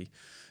recently,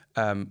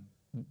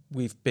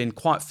 we've been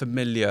quite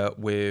familiar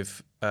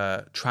with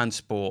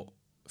transport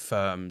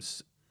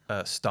firms,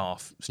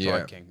 staff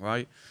striking,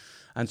 right?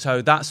 And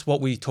so that's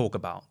what we talk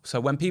about. So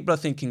when people are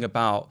thinking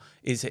about,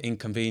 is it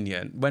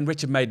inconvenient? When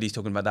Richard Madeley's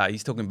talking about that,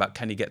 he's talking about,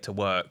 can he get to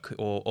work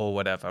or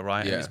whatever,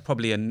 right? Yeah. And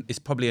it's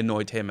probably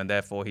annoyed him and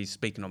therefore he's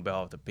speaking on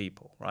behalf of the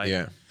people, right?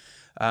 Yeah.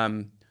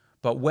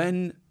 But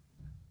when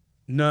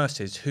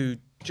nurses who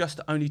just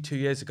only 2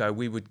 years ago,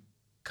 we would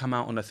come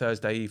out on a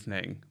Thursday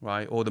evening,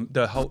 right, or the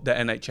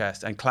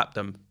NHS and clap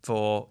them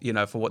for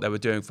what they were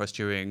doing for us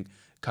during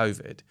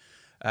COVID,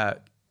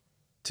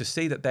 to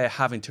see that they're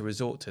having to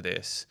resort to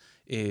this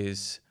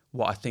is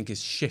what I think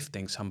is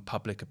shifting some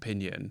public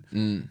opinion.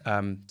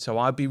 So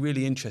I'd be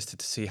really interested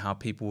to see how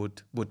people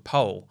would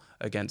poll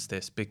against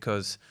this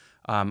because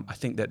I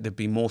think that there'd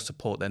be more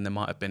support than there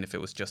might have been if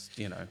it was just,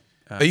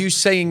 Are you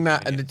saying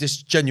that, and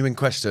this genuine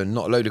question,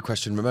 not a loaded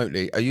question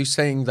remotely, are you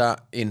saying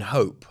that in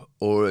hope,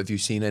 or have you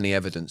seen any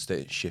evidence that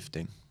it's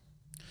shifting?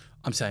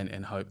 I'm saying it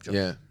in hope, Josh.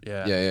 Yeah.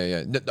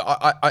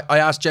 I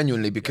ask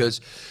genuinely because,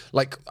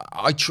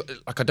 I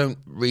don't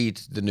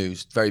read the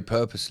news very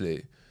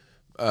purposely.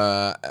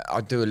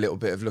 I do a little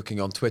bit of looking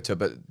on Twitter,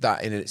 but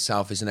that in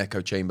itself is an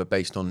echo chamber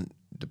based on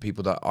the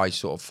people that I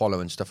sort of follow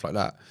and stuff like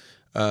that.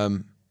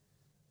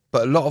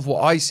 But a lot of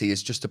what I see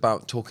is just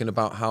about talking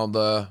about how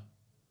the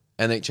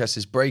NHS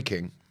is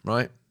breaking,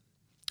 right?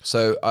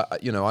 So,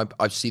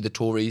 I see the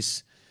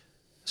Tories,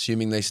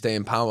 assuming they stay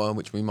in power,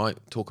 which we might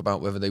talk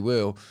about whether they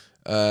will,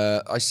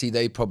 I see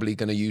they probably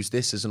going to use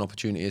this as an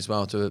opportunity as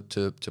well to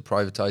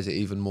privatise it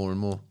even more and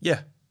more.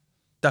 Yeah,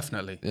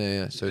 definitely.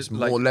 Yeah. So it's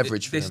more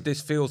leverage for them.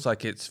 This feels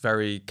like it's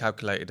very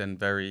calculated and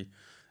very,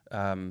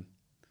 very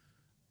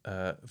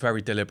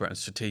deliberate and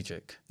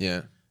strategic.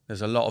 Yeah.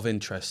 There's a lot of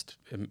interest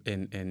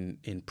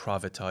in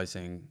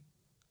privatising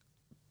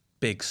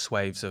big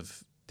swathes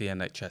of the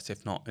NHS,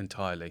 if not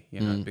entirely,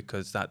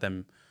 because that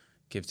then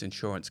gives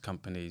insurance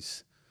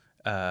companies,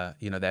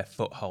 their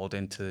foothold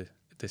into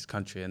this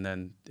country, and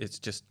then it's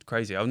just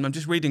crazy. I'm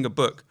just reading a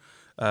book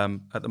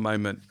at the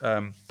moment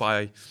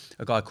by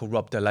a guy called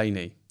Rob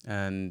Delaney,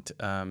 and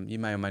you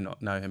may or may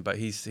not know him, but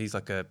he's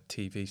like a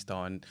TV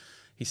star, and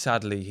he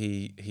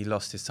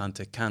lost his son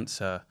to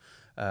cancer,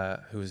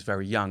 who was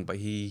very young, but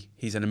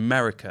he's an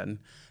American,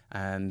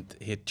 and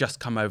he had just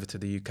come over to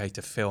the UK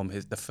to film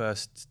the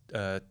first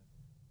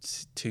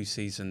 2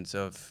 seasons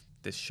of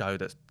this show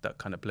that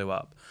kind of blew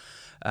up,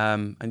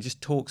 and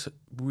just talks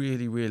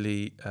really,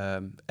 really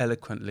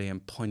eloquently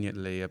and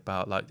poignantly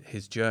about like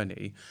his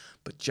journey,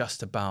 but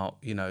just about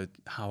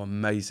how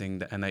amazing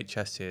the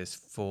NHS is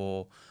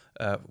for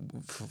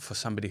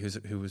somebody who's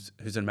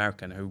an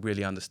American who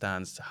really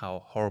understands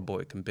how horrible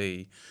it can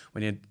be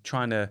when you're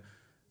trying to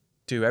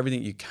do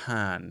everything you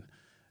can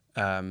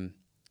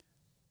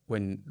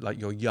when like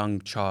your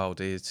young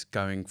child is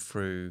going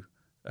through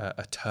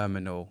a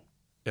terminal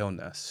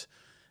illness,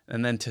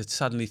 and then to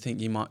suddenly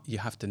think you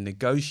have to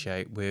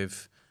negotiate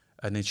with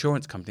an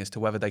insurance company as to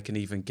whether they can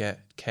even get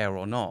care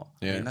or not.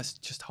 Yeah. I mean, that's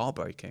just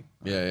heartbreaking.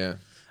 Yeah.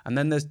 And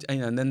then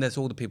there's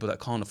all the people that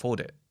can't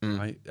afford it,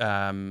 right?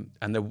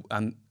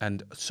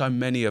 And so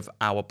many of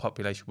our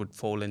population would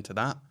fall into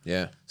that.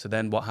 Yeah. So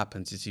then what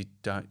happens is you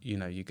don't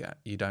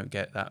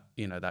get that,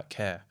 that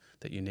care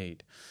that you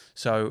need.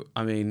 So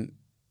I mean,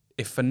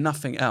 if for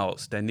nothing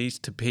else, there needs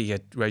to be a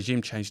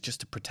regime change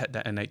just to protect the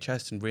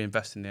NHS and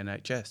reinvest in the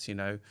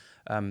NHS.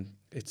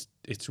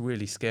 It's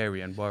really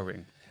scary and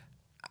worrying.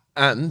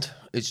 And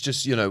it's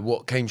just,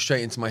 what came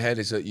straight into my head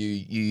is that you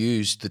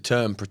used the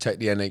term "protect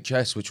the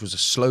NHS," which was a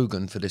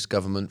slogan for this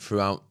government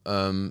throughout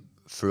the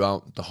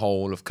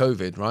whole of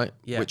COVID, right?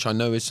 Yeah. Which I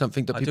know is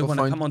something that people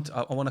I find. want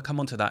to come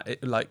on to that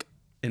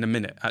in a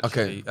minute,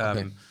 actually.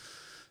 Okay.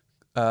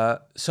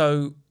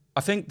 So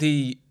I think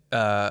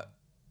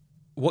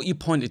what you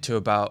pointed to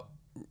about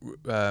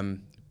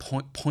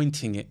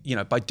pointing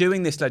it, by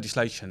doing this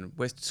legislation,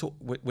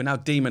 we're now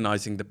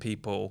demonizing the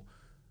people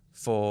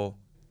for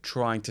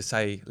trying to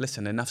say,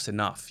 listen, enough's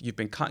enough. You've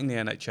been cutting the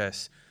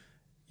NHS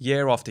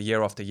year after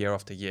year after year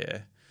after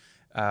year.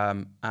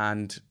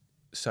 And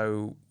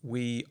so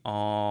we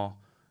are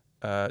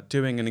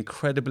doing an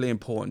incredibly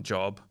important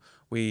job.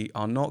 We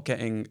are not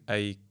getting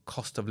a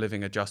cost of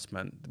living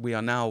adjustment. We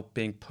are now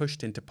being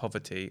pushed into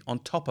poverty on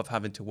top of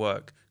having to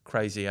work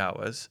crazy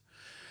hours.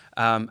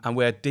 And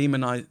we're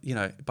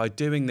demonizing, by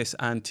doing this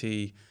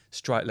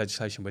anti-strike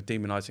legislation, we're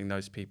demonizing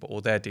those people,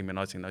 or they're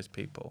demonizing those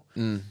people.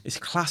 It's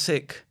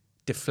classic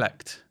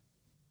deflect,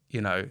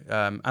 and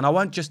I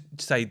won't just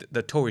say that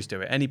the Tories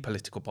do it. Any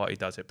political party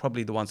does it,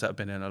 probably the ones that have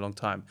been in a long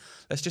time.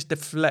 Let's just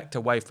deflect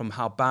away from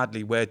how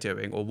badly we're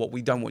doing or what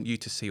we don't want you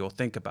to see or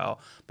think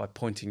about by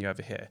pointing you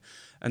over here.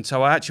 And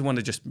so I actually want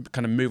to just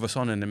kind of move us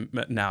on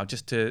now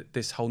just to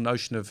this whole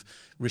notion of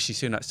Rishi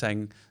Sunak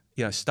saying,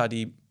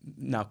 study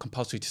now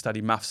compulsory to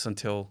study maths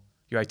until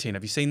you're 18.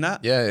 Have you seen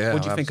that? Yeah.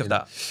 What do you think of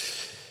that?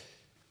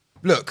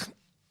 Look,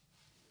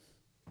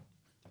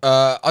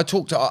 I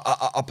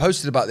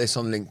posted about this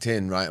on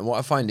LinkedIn, right? And what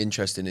I find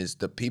interesting is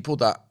that people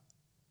that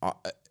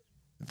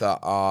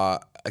are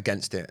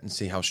against it and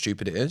see how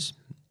stupid it is,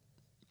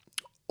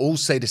 all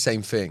say the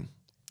same thing.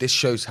 This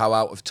shows how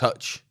out of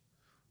touch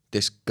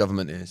this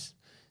government is.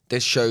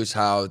 This shows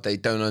how they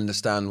don't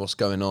understand what's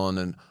going on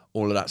and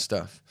all of that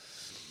stuff.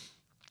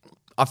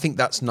 I think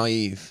that's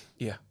naive.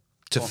 Yeah.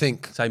 To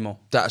think say more.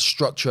 That a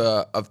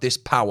structure of this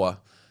power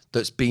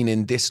that's been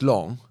in this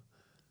long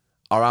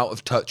are out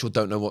of touch or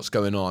don't know what's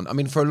going on. I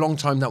mean, for a long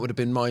time, that would have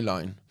been my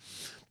line.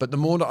 But the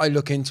more that I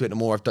look into it, the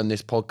more I've done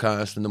this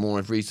podcast and the more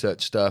I've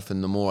researched stuff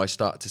and the more I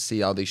start to see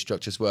how these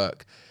structures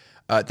work,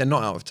 they're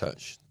not out of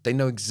touch. They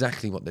know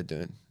exactly what they're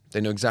doing.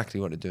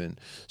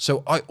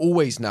 So I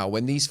always now,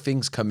 when these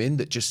things come in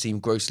that just seem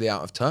grossly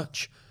out of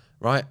touch,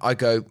 right, I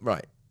go,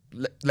 right,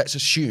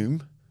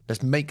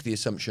 let's make the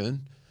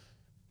assumption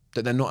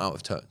that they're not out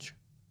of touch.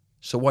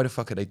 So why the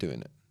fuck are they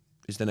doing it?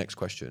 Is the next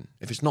question.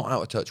 If it's not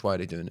out of touch, why are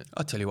they doing it?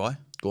 I'll tell you why.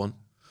 Go on.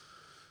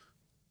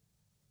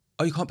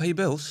 Oh, you can't pay your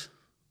bills?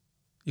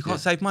 You can't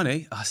save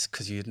money? That's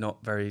because you're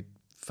not very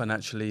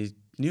financially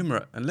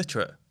numerate and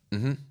literate.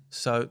 Mm-hmm.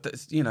 So,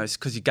 it's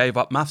because you gave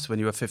up maths when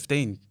you were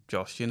 15,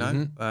 Josh,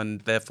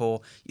 and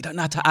therefore you don't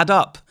know how to add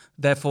up.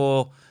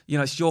 Therefore,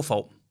 it's your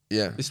fault.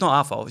 Yeah. It's not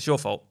our fault. It's your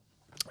fault.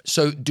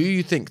 So do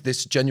you think,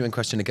 this genuine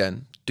question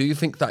again, do you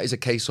think that is a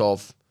case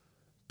of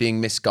being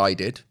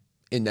misguided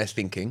in their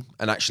thinking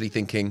and actually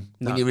thinking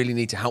we really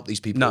need to help these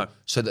people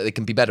so that they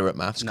can be better at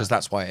maths because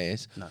that's why it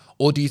is? No.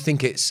 Or do you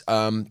think it's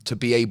to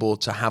be able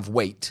to have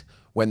weight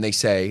when they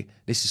say,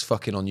 this is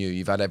fucking on you,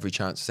 you've had every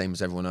chance, same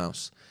as everyone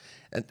else?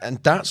 And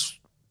that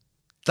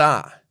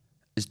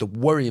is the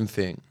worrying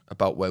thing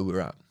about where we're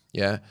at,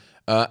 yeah?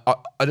 I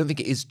don't think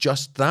it is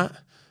just that,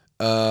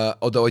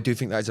 although I do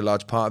think that is a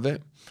large part of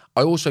it.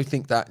 I also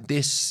think that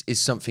this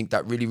is something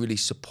that really, really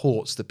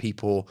supports the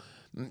people,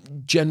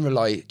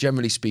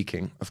 generally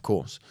speaking, of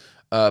course,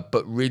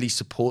 but really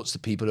supports the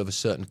people of a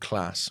certain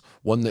class,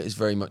 one that is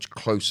very much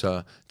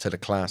closer to the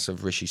class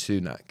of Rishi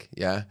Sunak,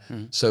 yeah?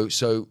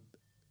 So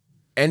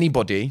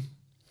anybody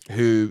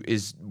who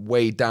is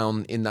way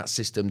down in that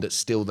system that's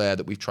still there,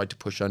 that we've tried to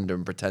push under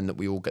and pretend that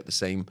we all get the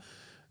same,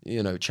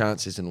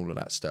 chances and all of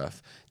that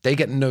stuff, they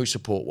get no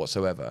support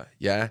whatsoever,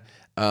 yeah?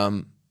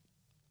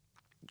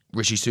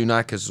 Rishi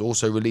Sunak has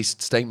also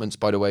released statements,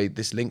 by the way,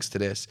 this links to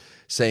this,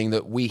 saying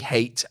that we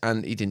hate,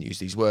 and he didn't use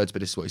these words, but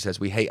this is what he says,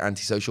 we hate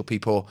antisocial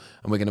people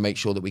and we're going to make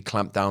sure that we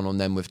clamp down on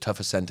them with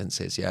tougher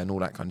sentences, yeah, and all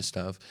that kind of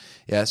stuff.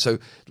 Yeah, so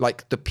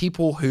like the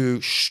people who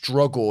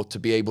struggle to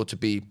be able to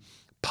be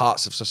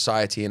parts of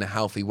society in a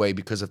healthy way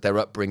because of their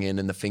upbringing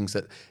and the things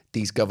that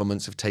these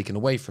governments have taken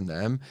away from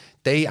them,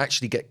 they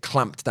actually get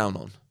clamped down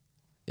on.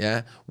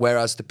 Yeah.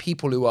 Whereas the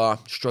people who are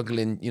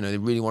struggling, they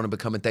really want to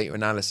become a data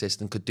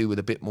analyst and could do with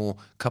a bit more,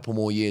 couple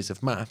more years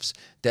of maths,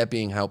 they're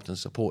being helped and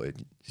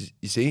supported.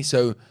 You see?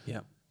 So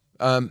yeah,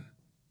 I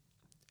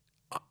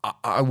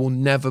will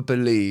never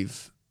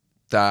believe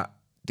that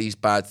these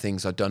bad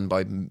things are done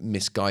by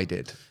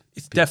misguided.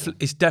 It's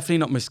definitely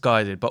not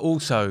misguided, but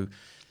also,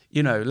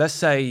 let's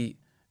say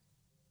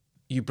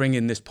you bring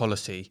in this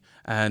policy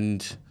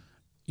and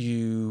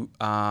you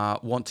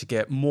want to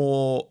get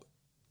more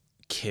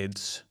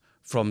kids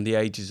from the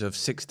ages of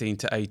 16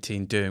 to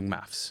 18 doing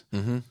maths.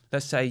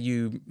 Let's say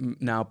you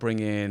now bring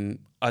in,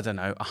 I don't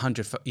know,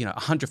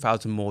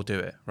 100,000 more do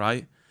it,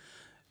 right?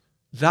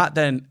 That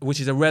then, which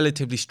is a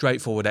relatively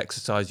straightforward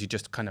exercise, you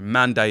just kind of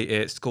mandate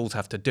it. Schools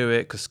have to do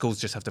it because schools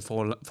just have to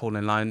fall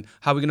in line.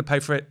 How are we going to pay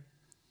for it?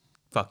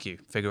 Fuck you,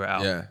 figure it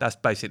out. Yeah. That's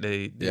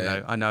basically, you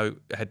know, I know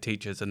head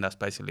teachers, and that's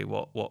basically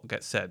what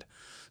gets said.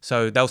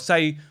 So they'll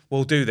say,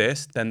 we'll do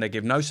this, then they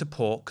give no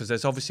support because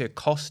there's obviously a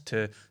cost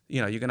to,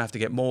 you know, you're going to have to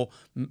get more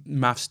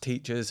maths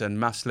teachers and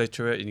maths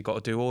literate, and you've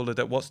got to do all of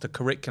that. What's the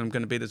curriculum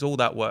going to be? There's all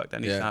that work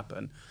that needs to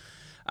happen.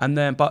 And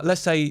then, but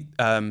let's say,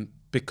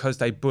 because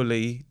they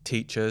bully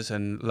teachers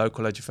and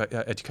local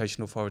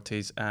education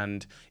authorities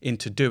and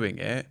into doing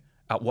it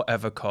at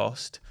whatever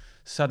cost,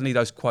 suddenly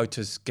those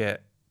quotas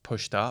get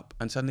pushed up,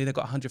 and suddenly they've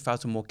got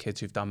 100,000 more kids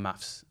who've done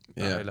maths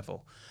at A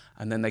level.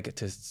 And then they get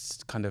to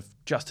kind of,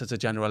 just as a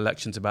general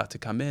election's about to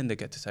come in, they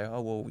get to say,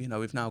 oh, well, you know,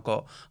 we've now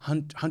got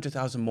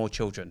 100,000 more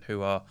children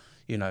who are,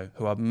 you know,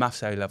 who are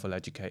maths A-level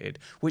educated,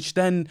 which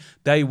then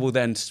they will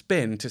then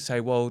spin to say,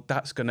 well,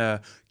 that's going to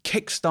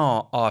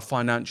kickstart our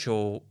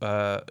financial,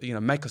 you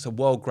know, make us a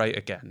world great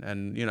again,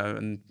 and, you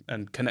know,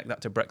 and connect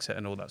that to Brexit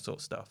and all that sort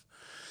of stuff.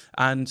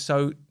 And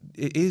so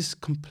it is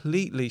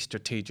completely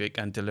strategic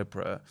and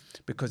deliberate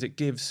because it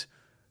gives...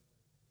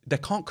 They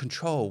can't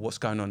control what's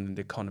going on in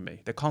the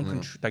economy. They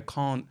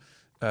can't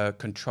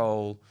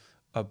control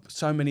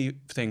so many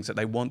things that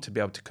they want to be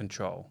able to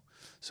control.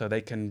 So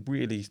they can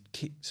really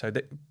keep. So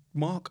they,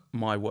 mark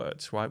my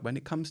words, right? When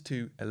it comes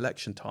to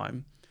election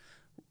time,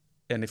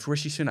 and if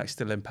Rishi Sunak's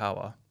still in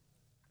power,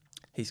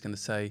 he's going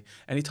to say,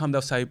 anytime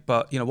they'll say,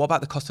 but you know, what about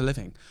the cost of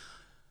living?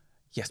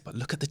 Yes, but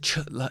look at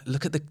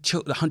the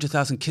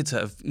 100,000 kids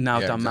that have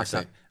now done maths.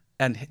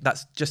 And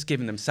that's just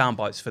giving them sound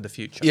bites for the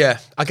future. Yeah,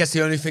 I guess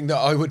the only thing that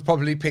I would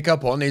probably pick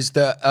up on is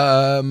that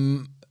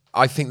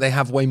I think they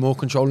have way more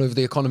control over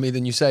the economy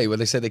than you say. Where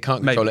they say they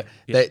can't control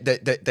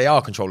it, they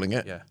are controlling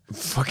it,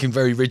 fucking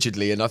very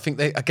rigidly. And I think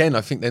they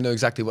know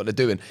exactly what they're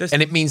doing,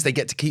 and it means they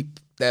get to keep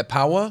their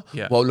power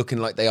while looking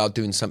like they are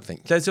doing something.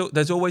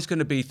 There's always going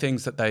to be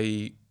things that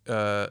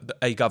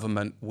a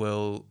government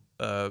will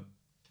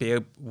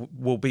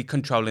be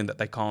controlling that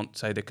they can't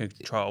say they can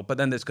control, but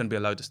then there's going to be a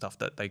load of stuff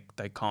that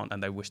they can't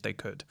and they wish they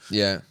could.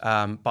 Yeah.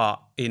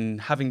 But in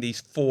having these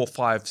 4 or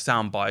 5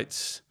 sound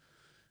bites,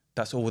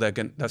 that's all we're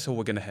going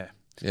to hear.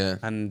 Yeah.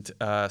 And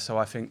so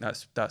I think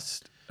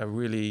that's a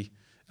really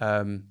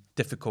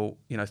difficult,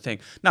 you know, thing.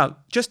 Now,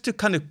 just to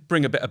kind of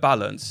bring a bit of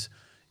balance,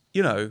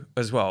 you know,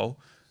 as well,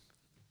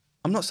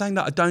 I'm not saying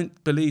that I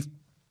don't believe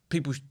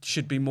people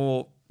should be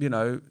more, you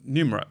know,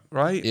 numerate,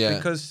 right? Yeah.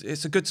 Because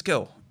it's a good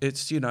skill.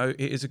 It's, you know,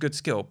 it is a good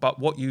skill. But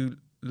what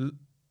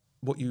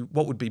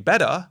would be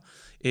better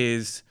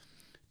is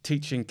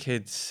teaching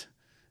kids.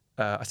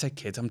 I say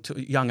kids.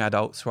 Young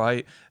adults,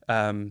 right?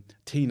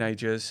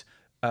 Teenagers.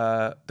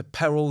 The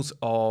perils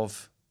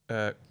of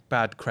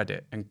bad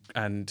credit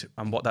and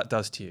what that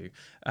does to you.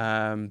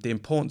 The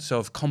importance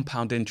of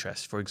compound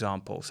interest, for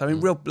example. So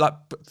in real, like,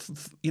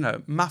 you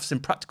know, maths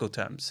in practical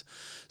terms.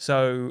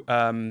 So.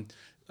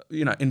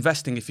 You know,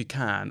 investing if you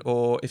can,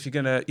 or if you're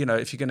gonna,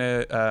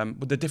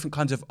 with the different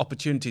kinds of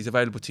opportunities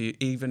available to you,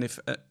 even if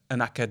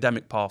an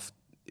academic path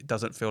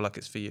doesn't feel like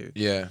it's for you.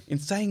 Yeah. In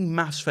saying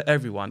maths for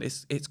everyone,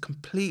 it's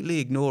completely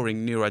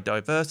ignoring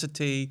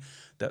neurodiversity,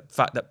 the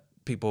fact that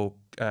people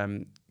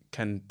can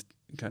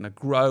kind of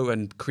grow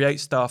and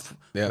create stuff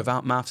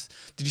without maths.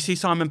 Did you see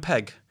Simon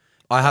Pegg?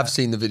 I have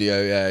seen the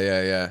video,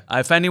 yeah.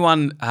 If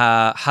anyone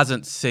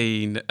hasn't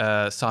seen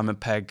Simon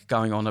Pegg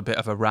going on a bit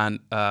of a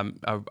rant,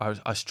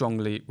 I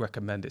strongly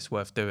recommend it's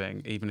worth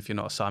doing, even if you're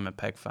not a Simon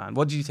Pegg fan.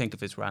 What did you think of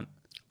his rant?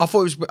 I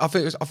thought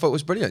it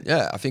was brilliant.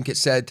 Yeah, I think it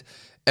said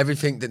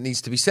everything that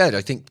needs to be said.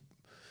 I think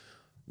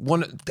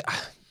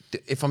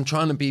if I'm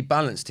trying to be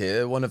balanced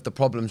here, one of the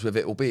problems with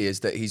it will be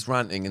is that he's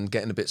ranting and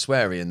getting a bit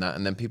sweary and that,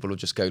 and then people will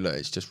just go, look,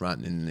 it's just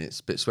ranting and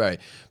it's a bit sweary.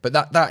 But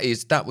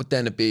that would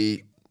then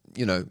be,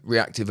 you know,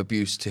 reactive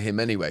abuse to him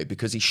anyway,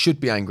 because he should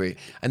be angry.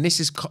 And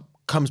this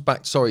comes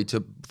back,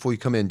 before you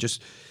come in,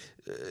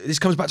 this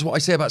comes back to what I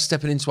say about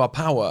stepping into our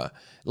power.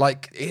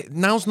 Like,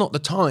 now's not the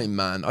time,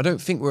 man. I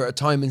don't think we're at a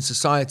time in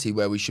society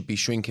where we should be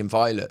shrinking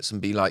violets and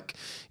be like,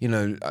 you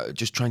know,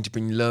 just trying to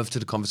bring love to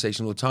the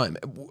conversation all the time.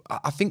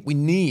 I think we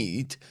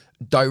need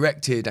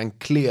directed and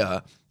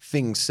clear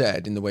things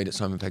said in the way that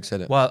Simon Pegg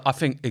said it. Well, I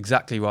think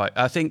exactly right.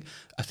 I think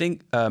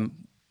the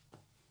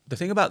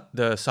thing about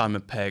the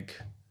Simon Pegg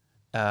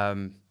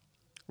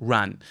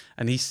rant,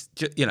 and he's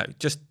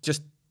just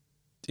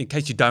in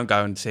case you don't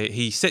go and see it,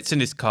 he sits in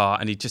his car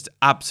and he just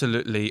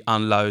absolutely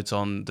unloads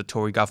on the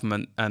Tory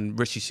government and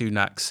Rishi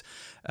Sunak's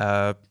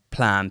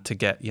plan to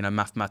get, you know,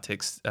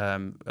 mathematics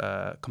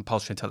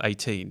compulsory until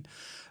 18.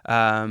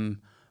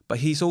 But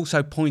he's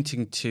also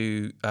pointing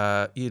to,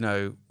 you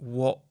know,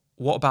 what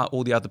about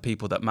all the other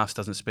people that maths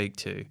doesn't speak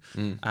to?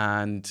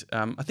 And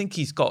I think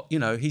he's got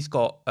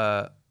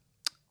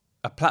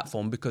a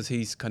platform because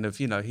he's kind of,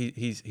 you know,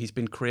 he's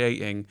been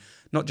creating,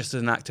 not just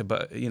as an actor,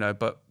 but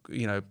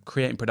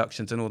creating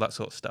productions and all that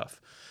sort of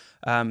stuff.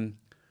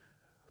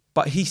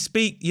 but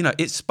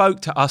it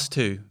spoke to us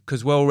too,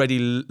 because we're already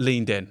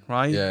leaned in,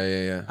 right?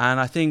 Yeah. And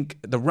I think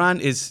the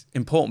rant is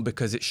important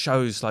because it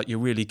shows like you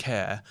really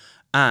care,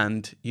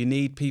 and you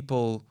need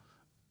people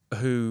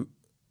who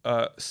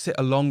sit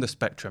along the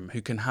spectrum,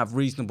 who can have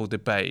reasonable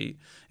debate.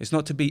 It's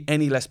not to be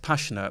any less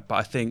passionate, but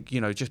I think,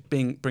 just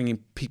bringing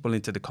people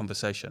into the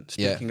conversation,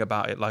 speaking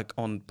about it like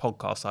on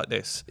podcasts like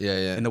this,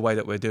 in the way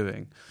that we're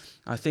doing.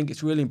 I think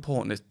it's really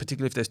important,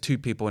 particularly if there's two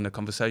people in a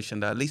conversation,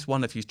 that at least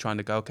one of you is trying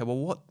to go, okay, well,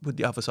 what would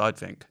the other side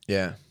think?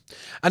 Yeah.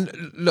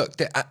 And look,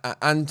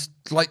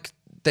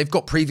 they've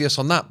got previous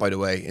on that, by the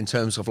way, in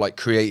terms of like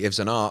creatives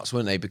and arts,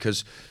 weren't they?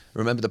 Because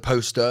remember the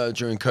poster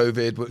during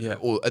COVID,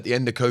 or at the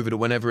end of COVID, or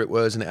whenever it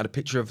was, and it had a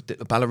picture of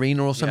a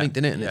ballerina or something,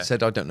 didn't it? And it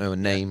said, I don't know, a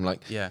name,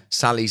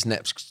 Sally's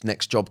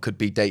next job could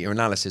be data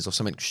analysis or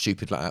something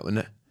stupid like that,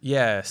 wouldn't it?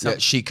 Yeah.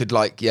 She could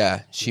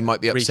she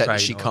might be upset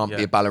that she can't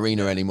be a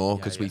ballerina anymore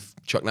because we've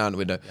chucked her out the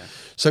window. Yeah.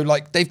 So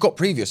like they've got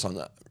previous on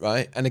that,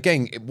 right? And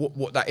again,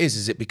 what that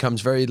is it becomes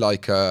very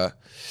like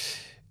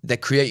they're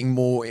creating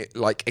more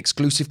like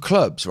exclusive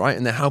clubs, right?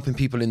 And they're helping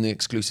people in the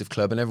exclusive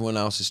club, and everyone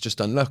else is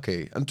just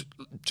unlucky. And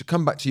to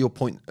come back to your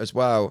point as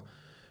well,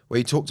 where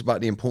you talked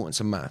about the importance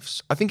of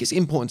maths, I think it's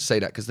important to say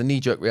that, because the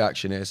knee-jerk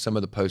reaction is some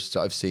of the posts that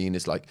I've seen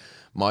is like,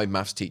 my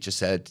maths teacher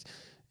said,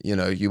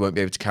 you won't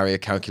be able to carry a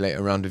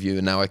calculator around with you,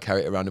 and now I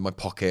carry it around in my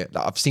pocket.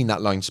 I've seen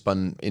that line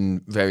spun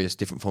in various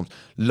different forms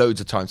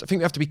loads of times. I think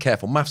we have to be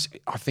careful. Maths,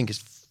 I think,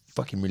 is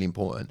fucking really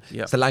important.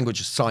 Yep. It's the language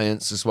of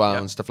science as well,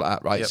 and stuff like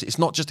that, right? Yep. So it's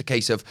not just a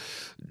case of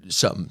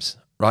sums,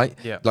 right?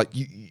 Yeah. Like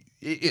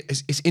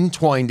it's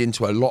entwined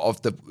into a lot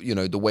of the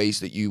the ways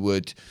that you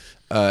would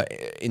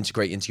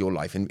integrate into your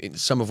life, and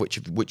some of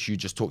which you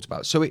just talked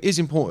about. So it is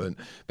important.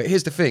 But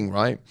here's the thing,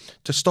 right?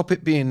 To stop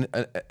it being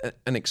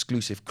an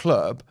exclusive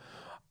club,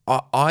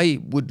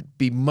 I would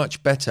be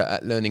much better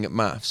at learning at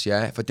maths,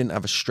 if I didn't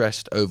have a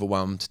stressed,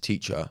 overwhelmed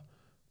teacher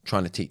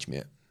trying to teach me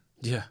it.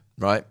 Yeah.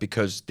 Right?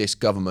 Because this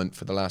government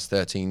for the last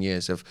 13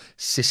 years have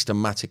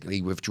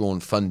systematically withdrawn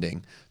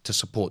funding to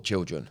support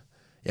children.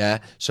 Yeah.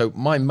 So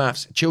my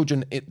maths,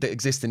 children that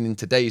exist in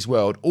today's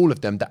world, all of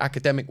them, the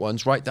academic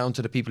ones, right down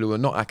to the people who are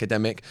not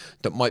academic,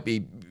 that might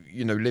be,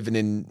 living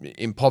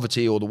in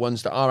poverty, or the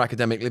ones that are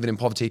academic living in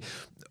poverty,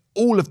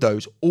 all of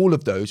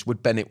those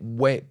would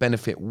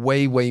benefit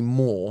way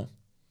more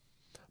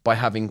by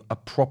having a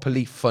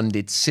properly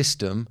funded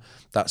system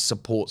that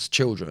supports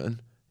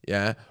children,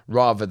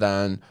 rather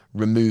than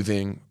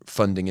removing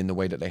funding in the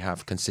way that they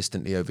have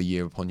consistently over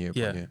year upon year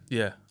upon year.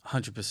 Yeah,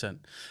 100%.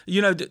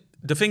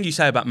 The thing you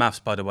say about maths,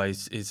 by the way,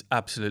 is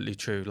absolutely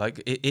true.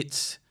 Like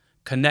its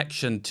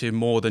connection to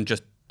more than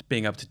just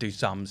being able to do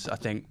sums, I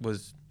think,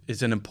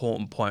 is an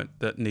important point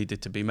that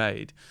needed to be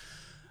made.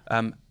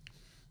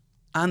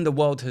 And the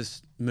world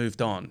has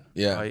moved on,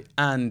 right?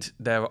 And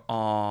there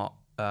are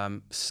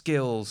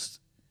skills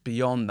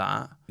beyond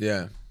that,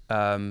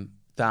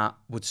 that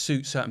would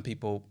suit certain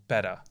people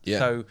better. Yeah.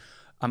 So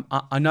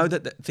I know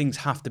that things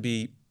have to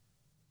be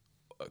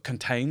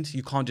contained.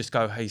 You can't just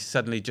go, hey,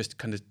 suddenly just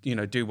kind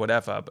of do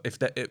whatever. But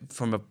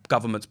from a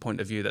government's point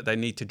of view, that they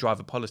need to drive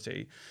a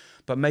policy.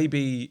 But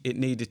maybe it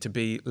needed to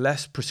be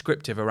less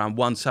prescriptive around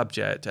one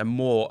subject and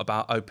more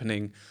about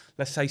opening,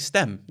 let's say,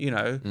 STEM,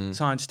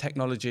 science,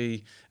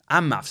 technology,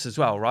 and maths as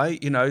well,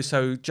 right?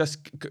 So just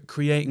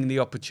creating the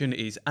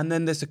opportunities. And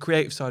then there's the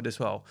creative side as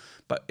well.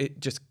 But it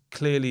just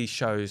clearly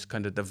shows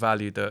kind of the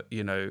value that,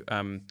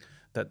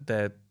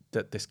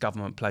 that this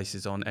government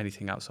places on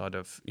anything outside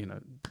of,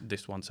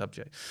 this one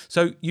subject.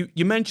 So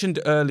you mentioned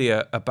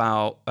earlier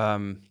about,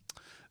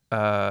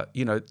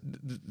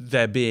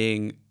 there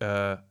being...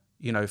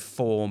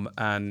 form,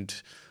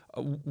 and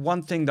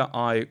one thing that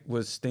I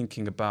was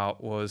thinking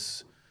about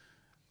was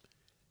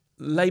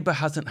Labour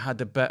hasn't had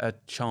a better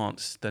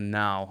chance than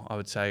now, I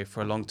would say,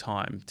 for a long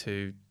time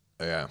to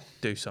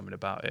do something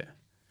about it.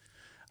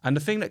 And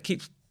the thing that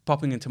keeps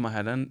popping into my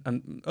head,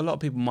 and a lot of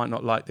people might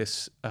not like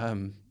this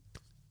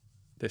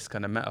this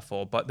kind of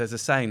metaphor, but there's a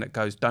saying that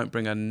goes, don't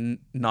bring a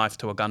knife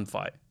to a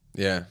gunfight.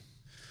 Yeah.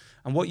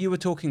 And what you were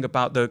talking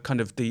about, the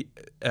kind of the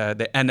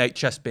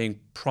NHS being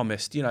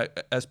promised,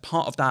 as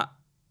part of that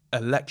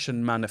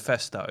election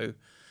manifesto,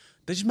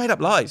 they just made up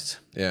lies.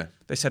 Yeah.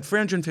 They said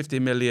 350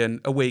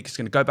 million a week is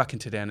going to go back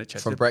into the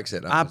NHS. From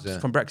Brexit.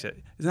 From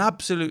Brexit. It's an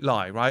absolute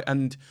lie, right?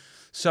 And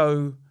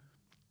so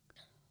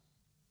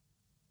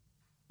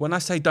when I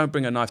say don't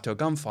bring a knife to a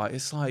gunfight,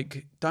 it's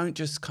like, don't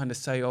just kind of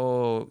say,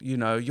 oh,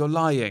 you're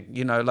lying,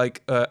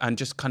 and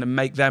just kind of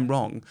make them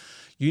wrong.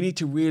 You need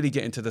to really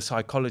get into the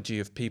psychology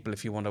of people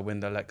if you want to win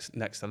the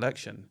next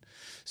election.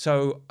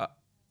 So,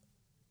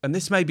 and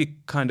this may be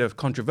kind of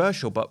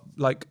controversial, but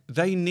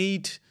they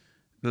need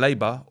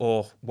Labour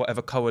or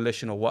whatever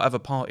coalition or whatever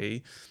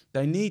party,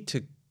 they need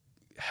to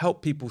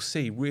help people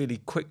see really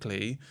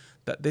quickly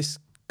that this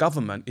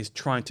government is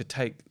trying to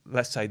take,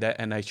 let's say, their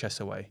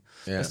NHS away.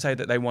 Yeah. Let's say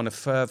that they want to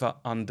further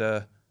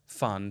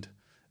underfund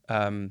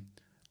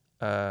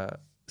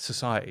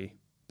society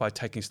by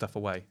taking stuff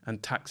away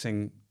and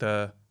taxing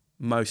the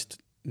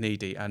most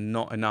needy and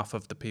not enough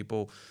of the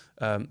people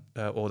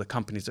or the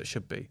companies that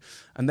should be.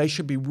 And they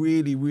should be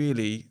really,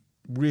 really,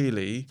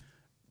 really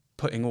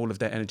putting all of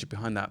their energy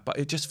behind that. But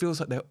it just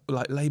feels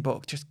like Labour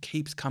just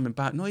keeps coming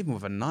back, not even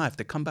with a knife.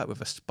 They come back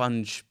with a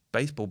sponge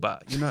baseball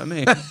bat. You know what I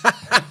mean?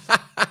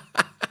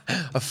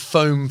 A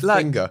foam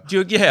finger.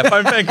 Yeah,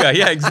 foam finger.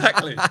 Yeah,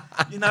 exactly.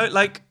 You know,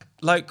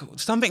 like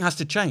something has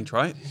to change,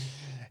 right?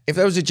 If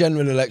there was a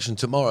general election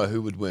tomorrow,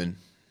 who would win?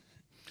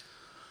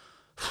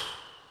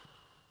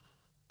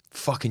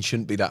 Fucking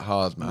shouldn't be that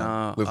hard,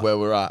 man, where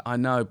we're at. I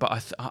know,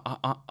 but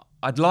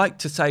I'd like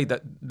to say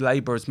that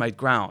Labour has made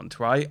ground,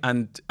 right?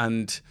 And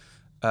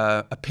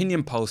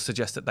opinion polls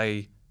suggest that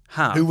they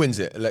have. Who wins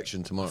it,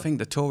 election tomorrow? I think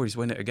the Tories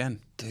win it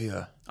again. Do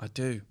you? I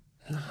do.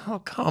 No,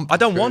 can't. I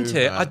don't want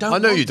it. I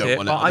know you don't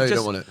want it. I know you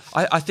don't want it.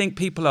 I think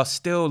people are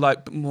still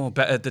like more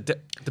better. The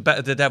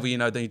better the devil you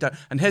know than you don't.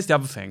 And here's the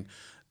other thing: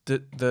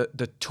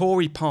 the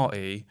Tory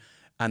party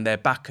and their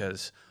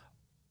backers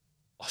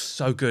are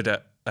so good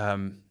at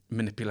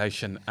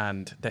manipulation,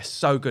 and they're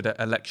so good at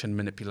election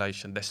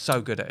manipulation. They're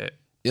so good at it.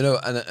 You know,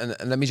 and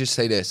let me just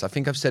say this. I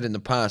think I've said in the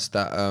past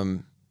that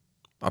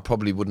I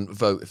probably wouldn't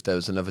vote if there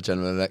was another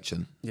general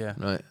election. Yeah.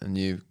 Right. And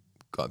you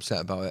got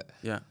upset about it.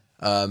 Yeah.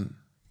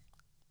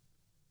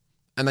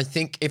 And I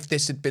think if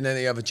this had been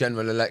any other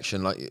general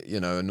election, like, you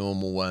know, a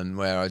normal one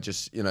where I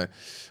just, you know,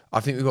 I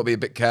think we've got to be a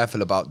bit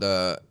careful about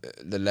the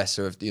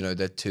lesser of, you know,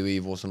 the two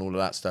evils and all of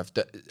that stuff.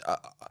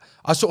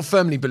 I sort of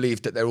firmly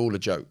believe that they're all a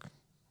joke.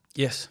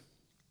 Yes.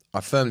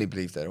 I firmly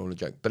believe they're all a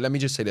joke. But let me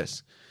just say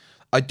this.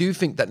 I do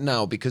think that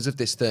now, because of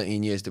this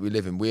 13 years that we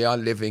live in, we are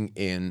living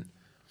in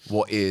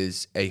what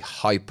is a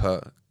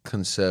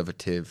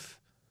hyper-conservative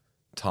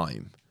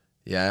time,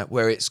 yeah,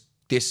 where it's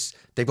this,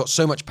 they've got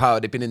so much power,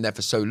 they've been in there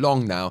for so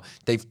long now,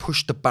 they've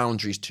pushed the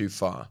boundaries too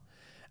far.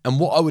 And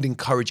what I would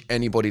encourage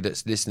anybody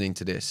that's listening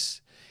to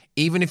this,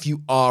 even if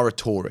you are a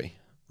Tory,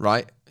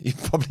 right, you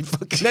probably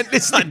fucking ain't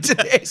listening to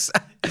this,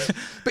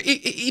 but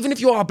even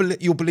if you are,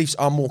 your beliefs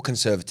are more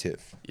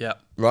conservative, yeah,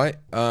 right,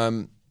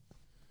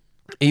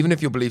 even if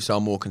your beliefs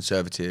are more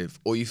conservative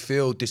or you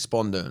feel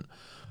despondent,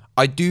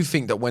 I do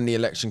think that when the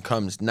election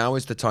comes, now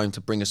is the time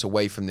to bring us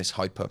away from this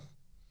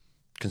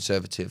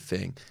hyper-conservative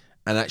thing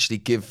and actually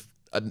give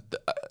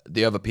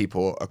the other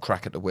people a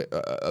crack at the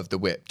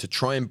whip to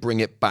try and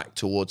bring it back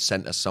towards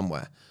centre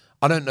somewhere.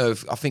 I don't know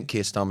I think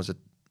Keir Starmer's a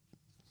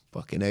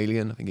fucking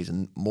alien. I think he's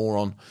a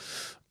moron.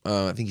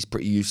 I think he's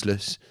pretty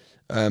useless.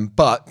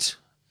 But,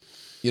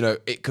 you know,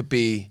 it could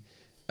be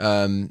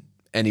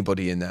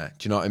anybody in there.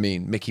 Do you know what I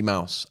mean? Mickey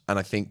Mouse. And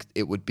I think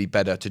it would be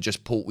better to just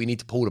we need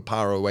to pull the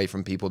power away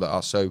from people that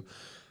are so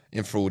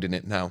enthralled in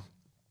it now.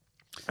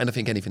 And I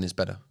think anything is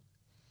better.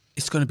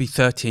 It's going to be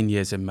 13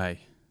 years in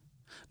May.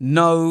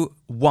 No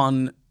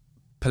one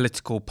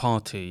political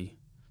party,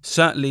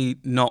 certainly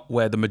not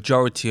where the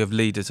majority of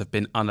leaders have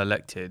been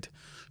unelected,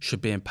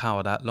 should be in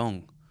power that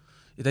long.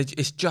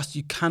 It's just,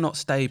 you cannot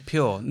stay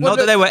pure. Not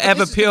that they were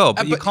ever pure,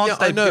 but you can't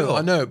stay pure.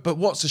 I know. But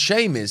what's a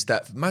shame is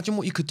that, imagine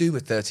what you could do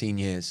with 13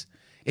 years.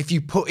 If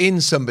you put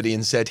in somebody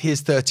and said,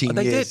 here's 13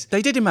 years.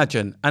 They did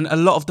imagine, and a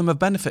lot of them have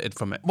benefited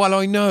from it. Well,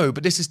 I know,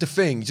 but this is the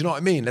thing. Do you know what I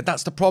mean?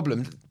 That's the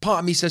problem. Part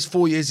of me says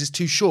 4 years is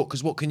too short,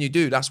 because what can you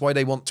do? That's why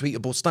they want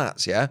tweetable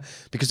stats, yeah?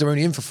 Because they're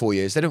only in for 4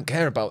 years. They don't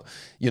care about,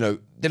 you know,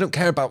 they don't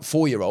care about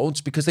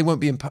 4-year-olds because they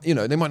won't be in, you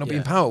know, they might not be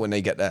in power when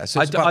they get there.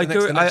 So it's about the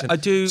next election. I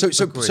do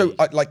agree. So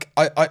I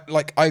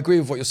agree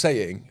with what you're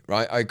saying,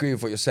 right? I agree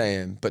with what you're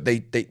saying, but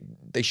they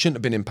shouldn't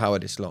have been in power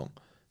this long.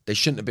 They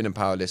shouldn't have been in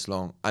power this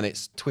long, and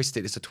it's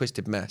twisted. It's a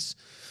twisted mess.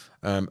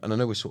 And I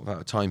know we're sort of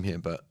out of time here,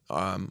 but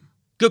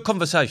good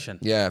conversation.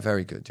 Yeah,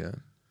 very good. Yeah.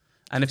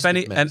 And if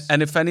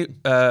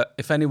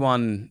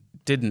anyone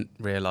didn't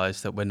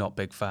realise that we're not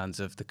big fans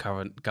of the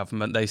current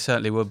government, they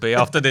certainly will be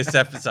after this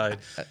episode.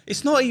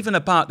 It's not even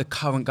about the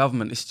current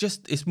government.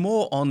 It's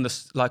more on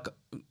this, like,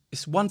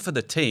 it's one for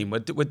the team. We're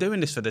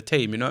doing this for the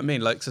team. You know what I mean?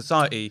 Like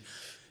society.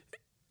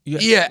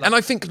 Yeah, and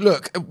I think,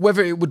 look,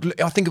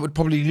 I think it would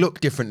probably look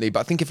differently, but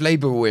I think if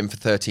Labour were in for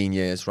 13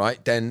 years,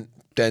 right, then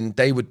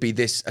they would be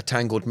this a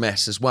tangled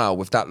mess as well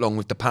with that long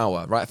with the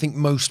power, right? I think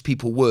most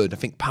people would. I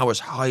think power's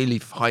highly,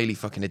 highly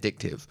fucking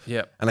addictive.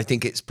 Yeah. And I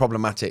think it's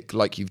problematic,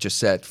 like you've just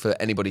said, for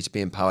anybody to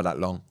be in power that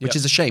long, which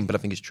is a shame, but I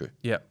think it's true.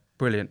 Yeah,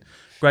 brilliant.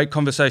 Great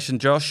conversation,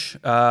 Josh.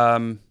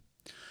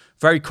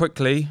 Very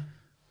quickly,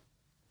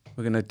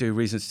 we're going to do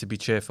reasons to be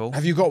cheerful.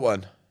 Have you got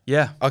one?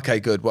 Yeah.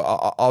 Okay, good.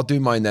 Well, I'll do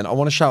mine then. I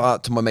want to shout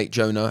out to my mate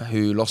Jonah,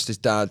 who lost his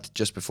dad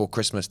just before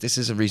Christmas. This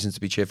is a reason to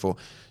be cheerful.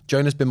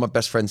 Jonah's been my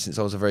best friend since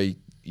I was a very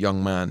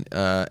young man,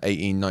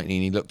 18,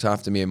 19. He looked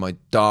after me in my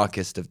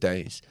darkest of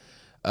days.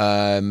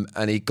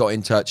 And he got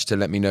in touch to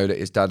let me know that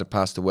his dad had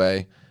passed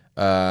away.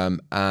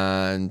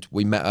 And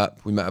we met up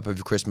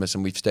over Christmas,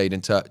 and we've stayed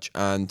in touch.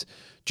 And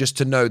just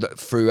to know that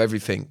through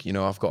everything, you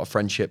know, I've got a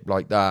friendship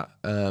like that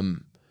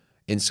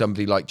in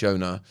somebody like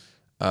Jonah,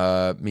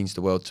 means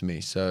the world to me.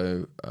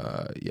 So,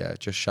 yeah,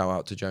 just shout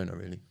out to Jonah,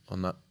 really,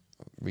 on that.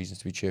 Reasons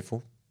to be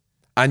cheerful.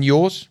 And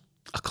yours?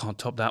 I can't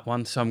top that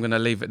one, so I'm going to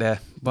leave it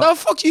there. But No,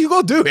 fuck you. You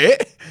got to do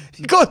it.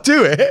 You got to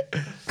do it.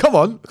 Come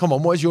on.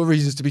 What is your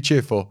reasons to be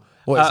cheerful?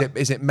 What is it?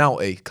 Is it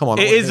melty? Come on.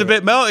 it is a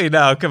bit melty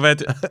now compared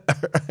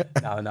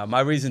to... No.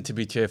 My reason to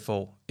be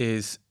cheerful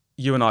is,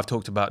 you and I have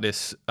talked about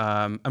this,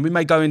 and we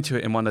may go into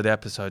it in one of the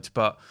episodes,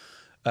 but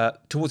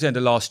towards the end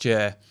of last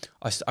year,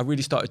 I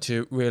really started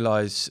to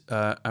realise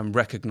and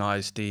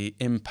recognise the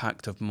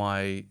impact of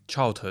my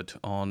childhood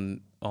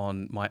on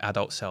my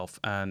adult self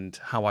and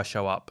how I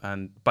show up,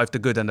 and both the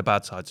good and the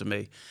bad sides of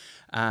me.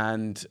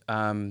 And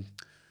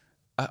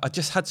I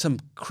just had some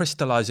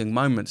crystallising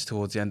moments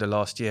towards the end of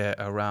last year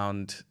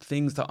around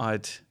things that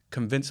I'd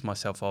convinced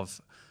myself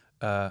of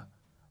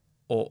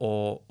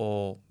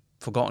or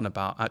forgotten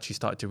about actually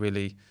started to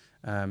really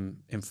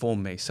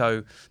inform me.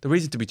 So the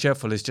reason to be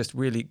cheerful is just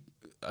really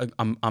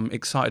I'm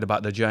excited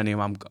about the journey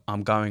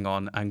I'm going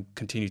on and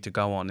continue to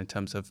go on in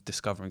terms of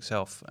discovering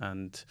self,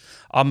 and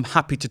I'm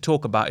happy to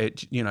talk about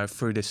it,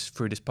 through this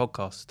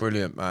podcast.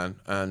 Brilliant, man.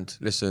 And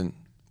listen,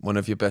 one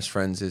of your best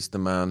friends is the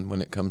man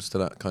when it comes to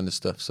that kind of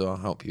stuff, so I'll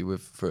help you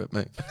through it,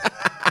 mate.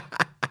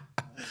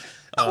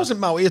 That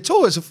wasn't melty at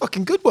all. It's a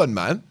fucking good one,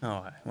 man.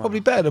 All right, well. Probably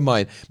better than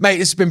mine. Mate,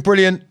 this has been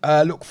brilliant.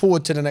 Look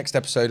forward to the next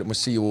episode, and we'll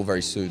see you all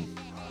very soon.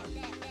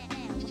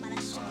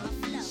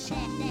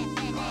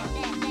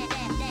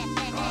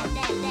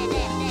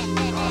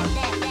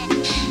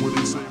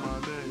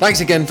 Thanks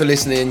again for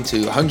listening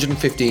to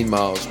 115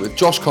 Miles with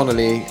Josh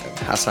Connolly and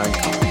Hassan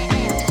Khan.